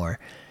 anymore.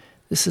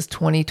 This is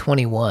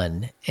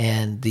 2021,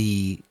 and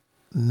the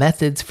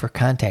methods for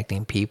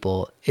contacting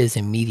people is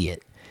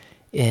immediate.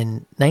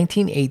 In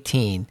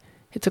 1918,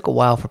 it took a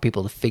while for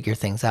people to figure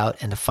things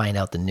out and to find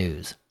out the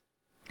news.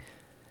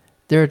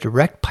 There are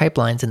direct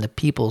pipelines into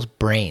people's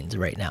brains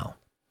right now.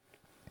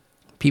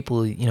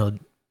 People, and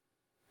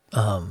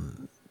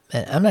I'm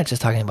not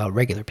just talking about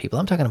regular people.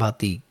 I'm talking about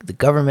the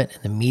government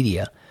and the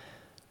media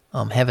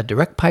have a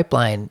direct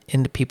pipeline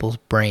into people's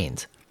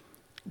brains.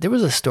 There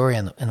was a story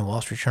in the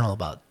Wall Street Journal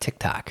about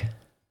TikTok.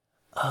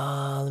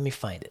 Let me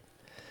find it.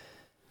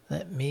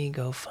 Let me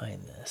go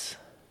find this.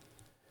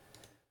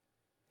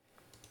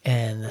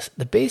 And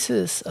the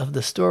basis of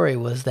the story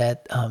was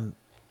that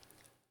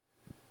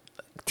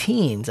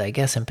teens, I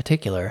guess in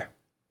particular,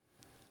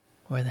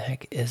 where the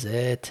heck is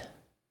it?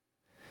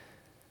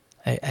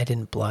 I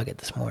didn't blog it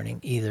this morning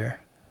either,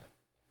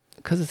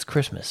 because it's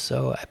Christmas,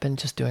 so I've been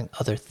just doing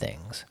other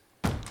things.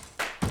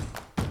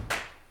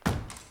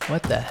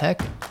 What the heck?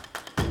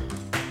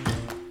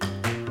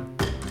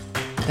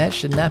 That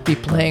should not be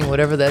playing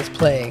whatever that's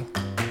playing.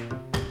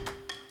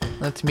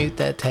 Let's mute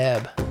that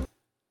tab.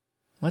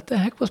 What the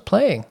heck was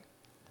playing?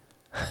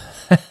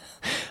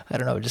 I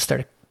don't know, it just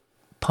started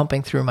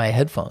pumping through my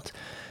headphones.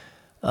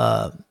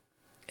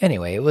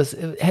 anyway,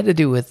 it had to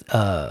do with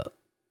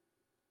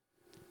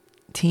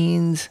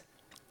teens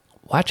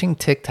watching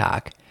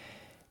TikTok,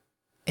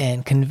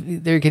 and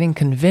they're getting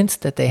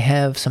convinced that they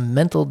have some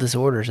mental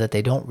disorders that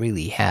they don't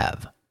really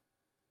have.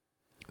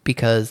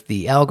 Because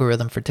the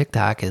algorithm for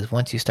TikTok is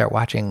once you start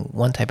watching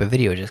one type of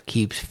video, it just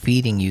keeps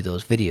feeding you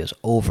those videos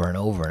over and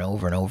over and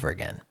over and over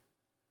again.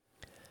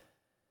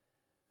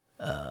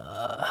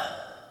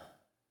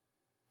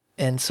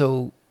 And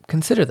so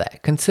consider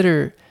that.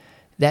 Consider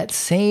that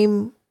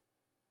same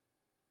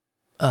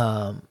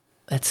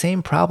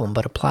problem,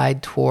 but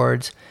applied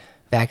towards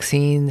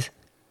vaccines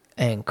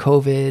and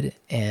COVID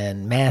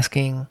and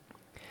masking,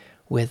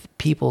 with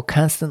people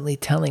constantly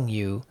telling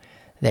you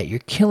that you're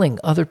killing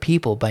other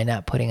people by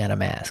not putting on a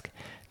mask,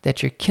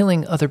 that you're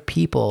killing other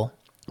people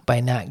by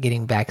not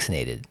getting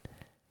vaccinated.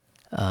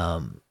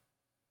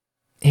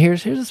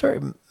 Here's a story.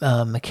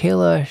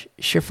 Michaela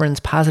Schifrin's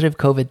positive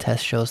COVID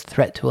test shows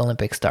threat to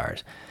Olympic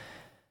stars.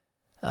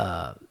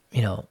 There's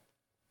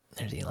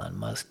Elon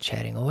Musk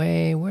chatting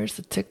away. Where's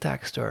the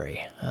TikTok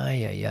story?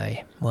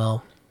 Ay.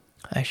 Well,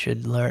 I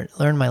should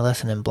learn my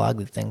lesson and blog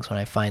the things when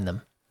I find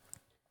them.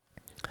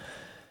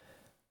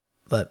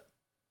 But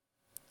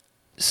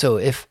so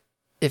if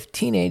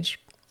teenage,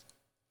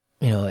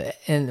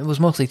 and it was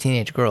mostly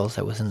teenage girls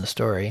that was in the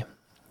story,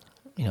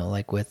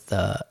 like with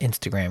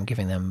Instagram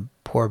giving them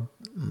poor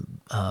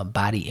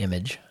body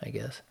image, I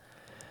guess.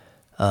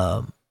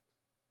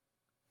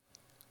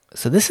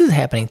 So this is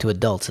happening to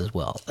adults as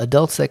well.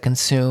 Adults that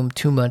consume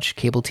too much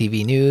cable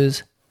TV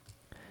news,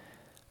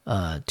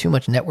 too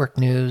much network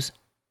news,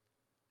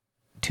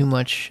 too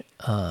much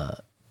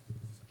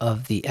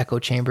of the echo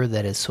chamber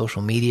that is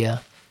social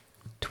media,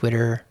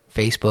 Twitter,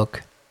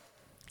 Facebook,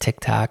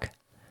 TikTok.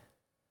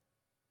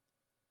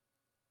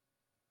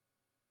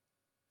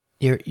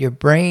 Your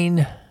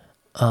brain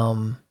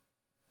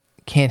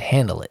can't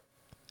handle it.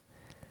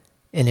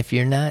 And if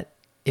you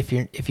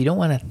don't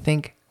want to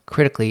think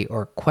critically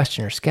or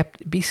question or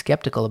be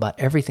skeptical about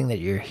everything that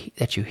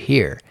you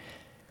hear,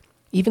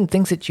 even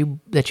things that you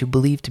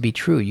believe to be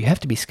true, you have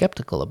to be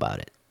skeptical about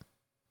it.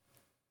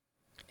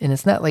 And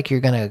it's not like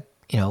you're going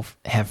to,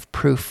 have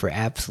proof for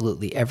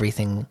absolutely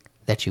everything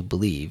that you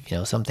believe.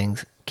 Some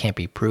things can't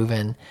be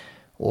proven,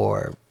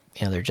 or,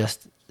 there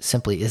just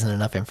simply isn't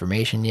enough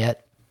information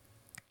yet.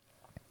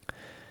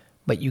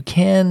 But you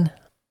can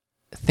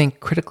think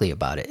critically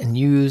about it and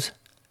use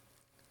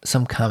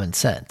some common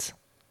sense.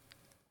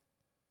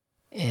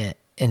 And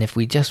if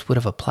we just would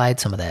have applied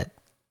some of that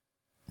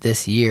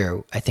this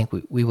year, I think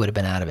we would have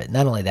been out of it.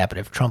 Not only that, but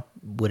if Trump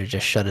would have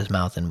just shut his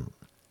mouth and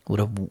would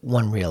have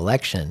won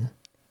re-election,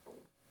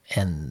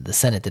 and the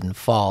Senate didn't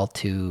fall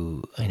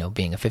to,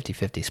 being a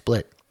 50-50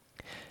 split,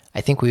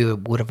 I think we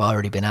would have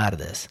already been out of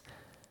this.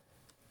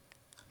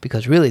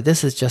 Because really,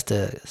 this is just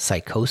a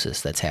psychosis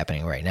that's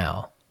happening right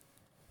now.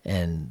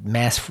 And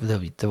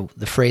the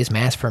phrase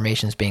mass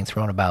formation is being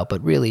thrown about,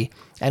 but really,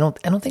 I don't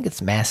think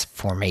it's mass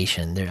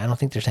formation. I don't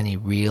think there's any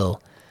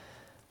real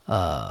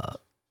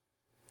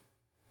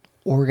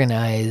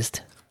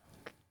organized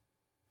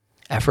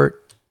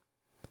effort.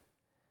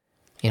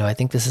 I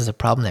think this is a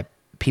problem that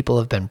people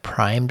have been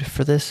primed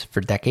for this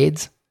for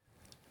decades.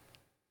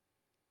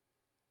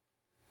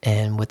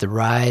 And with the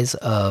rise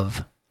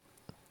of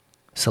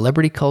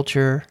celebrity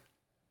culture,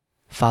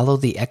 follow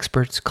the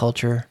experts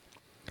culture,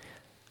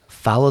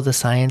 follow the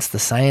science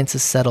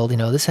is settled.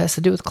 This has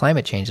to do with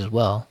climate change as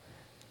well.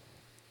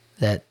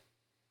 That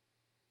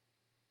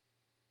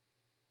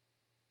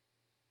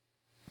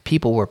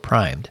people were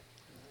primed.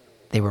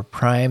 They were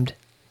primed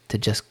to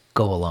just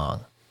go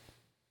along.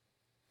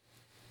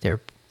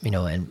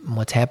 And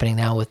what's happening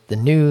now with the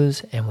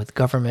news and with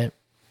government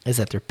is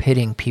that they're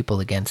pitting people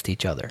against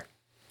each other.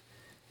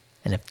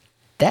 And if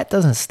that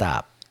doesn't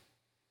stop,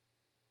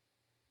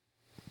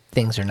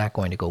 things are not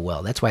going to go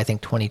well. That's why I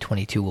think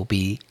 2022 will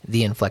be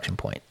the inflection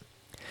point.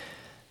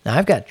 Now,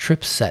 I've got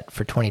trips set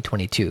for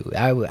 2022.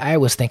 I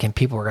was thinking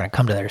people were going to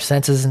come to their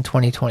senses in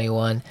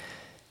 2021,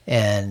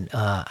 and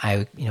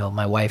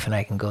my wife and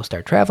I can go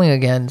start traveling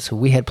again. So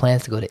we had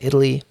plans to go to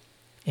Italy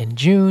in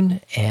June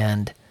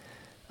and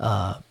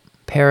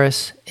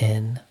Paris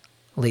in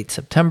late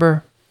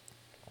September.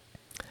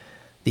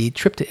 The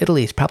trip to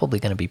Italy is probably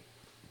going to be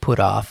put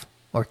off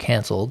or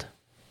canceled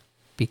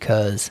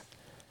because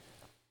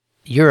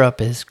Europe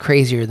is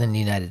crazier than the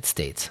United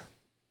States.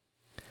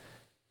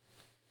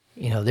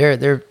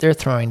 They're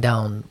throwing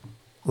down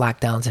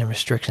lockdowns and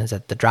restrictions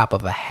at the drop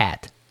of a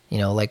hat.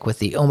 Like with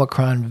the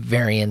Omicron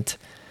variant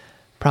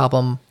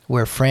problem,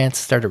 where France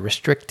started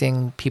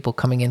restricting people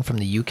coming in from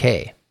the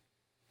UK.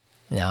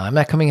 Now, I'm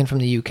not coming in from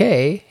the UK.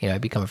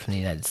 I'd be coming from the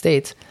United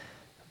States.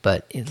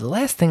 But the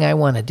last thing I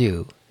want to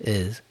do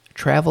is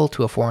travel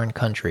to a foreign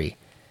country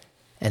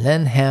and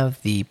then have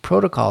the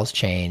protocols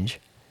change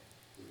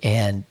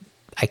and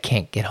I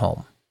can't get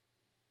home.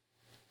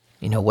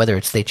 Whether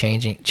it's they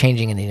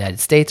changing in the United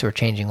States or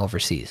changing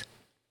overseas.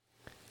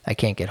 I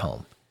can't get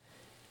home.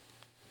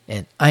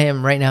 And I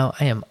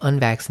am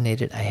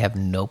unvaccinated. I have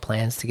no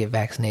plans to get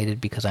vaccinated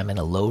because I'm in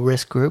a low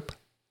risk group.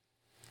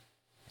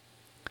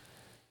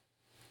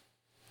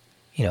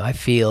 I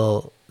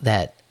feel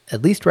that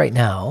at least right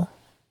now,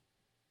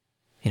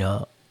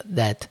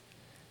 that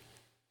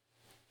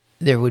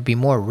there would be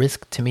more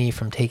risk to me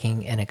from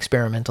taking an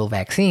experimental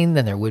vaccine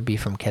than there would be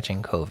from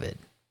catching COVID.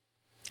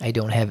 I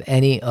don't have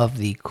any of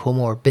the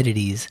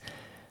comorbidities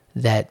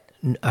that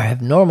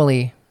have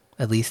normally,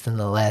 at least in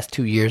the last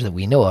 2 years that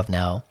we know of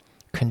now,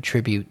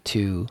 contribute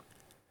to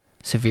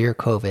severe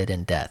COVID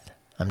and death.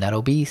 I'm not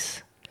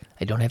obese,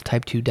 I don't have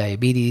type 2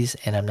 diabetes,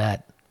 and I'm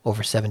not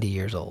over 70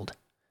 years old.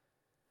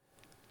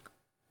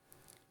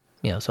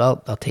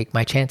 So I'll take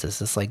my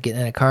chances. It's like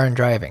getting in a car and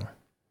driving.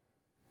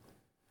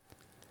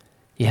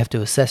 You have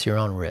to assess your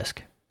own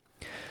risk.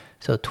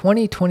 So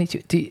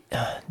 2022,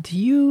 do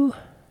you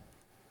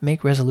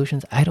make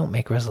resolutions? I don't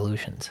make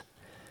resolutions.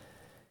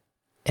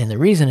 And the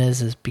reason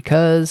is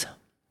because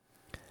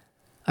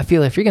I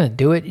feel if you're going to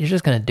do it, you're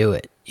just going to do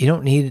it. You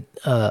don't need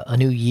a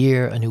new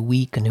year, a new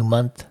week, a new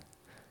month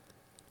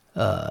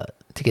to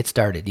get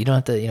started. You don't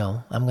have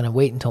to, I'm going to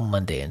wait until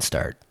Monday and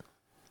start.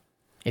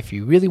 If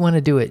you really want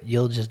to do it,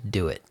 you'll just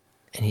do it.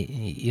 And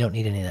you don't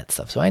need any of that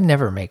stuff. So I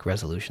never make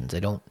resolutions. I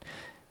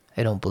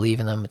don't believe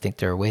in them. I think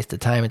they're a waste of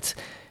time.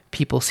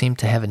 People seem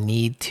to have a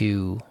need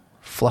to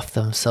fluff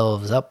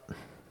themselves up.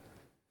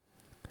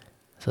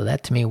 So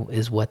that to me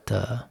is what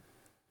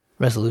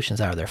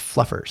resolutions are. They're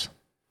fluffers.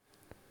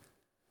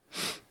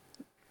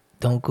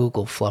 Don't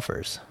Google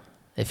fluffers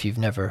if you've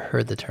never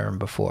heard the term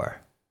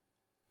before.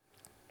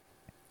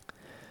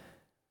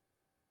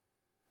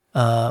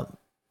 But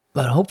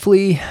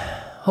hopefully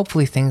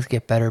things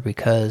get better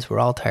because we're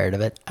all tired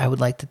of it. I would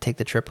like to take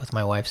the trip with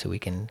my wife so we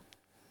can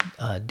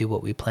do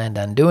what we planned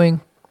on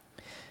doing,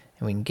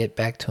 and we can get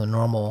back to a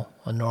normal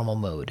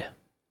mode.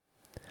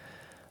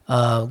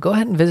 Go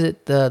ahead and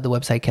visit the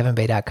website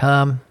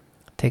kevinbay.com.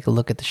 Take a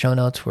look at the show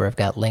notes where I've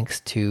got links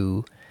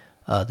to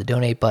the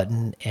donate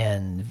button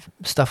and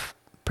stuff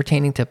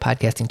pertaining to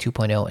Podcasting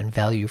 2.0 and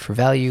value for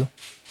value.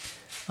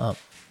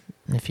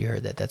 If you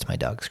heard that, that's my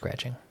dog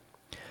scratching.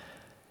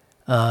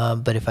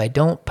 But if I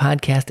don't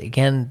podcast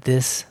again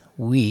this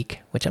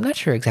week, which I'm not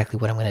sure exactly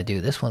what I'm going to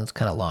do. This one's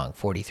kind of long,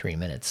 43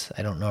 minutes.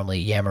 I don't normally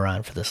yammer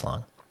on for this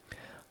long.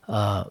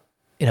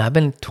 I've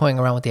been toying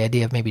around with the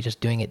idea of maybe just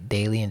doing it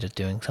daily and just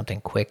doing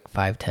something quick,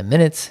 5-10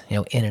 minutes,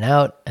 in and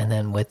out, and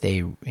then with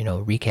a,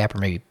 recap, or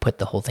maybe put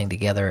the whole thing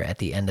together at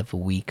the end of a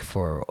week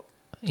for,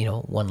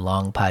 one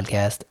long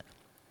podcast.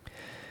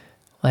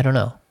 I don't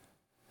know.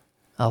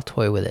 I'll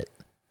toy with it.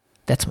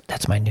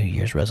 That's my New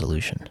Year's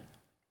resolution.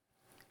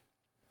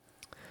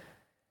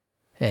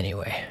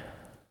 Anyway,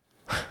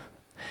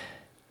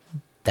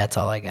 that's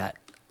all I got.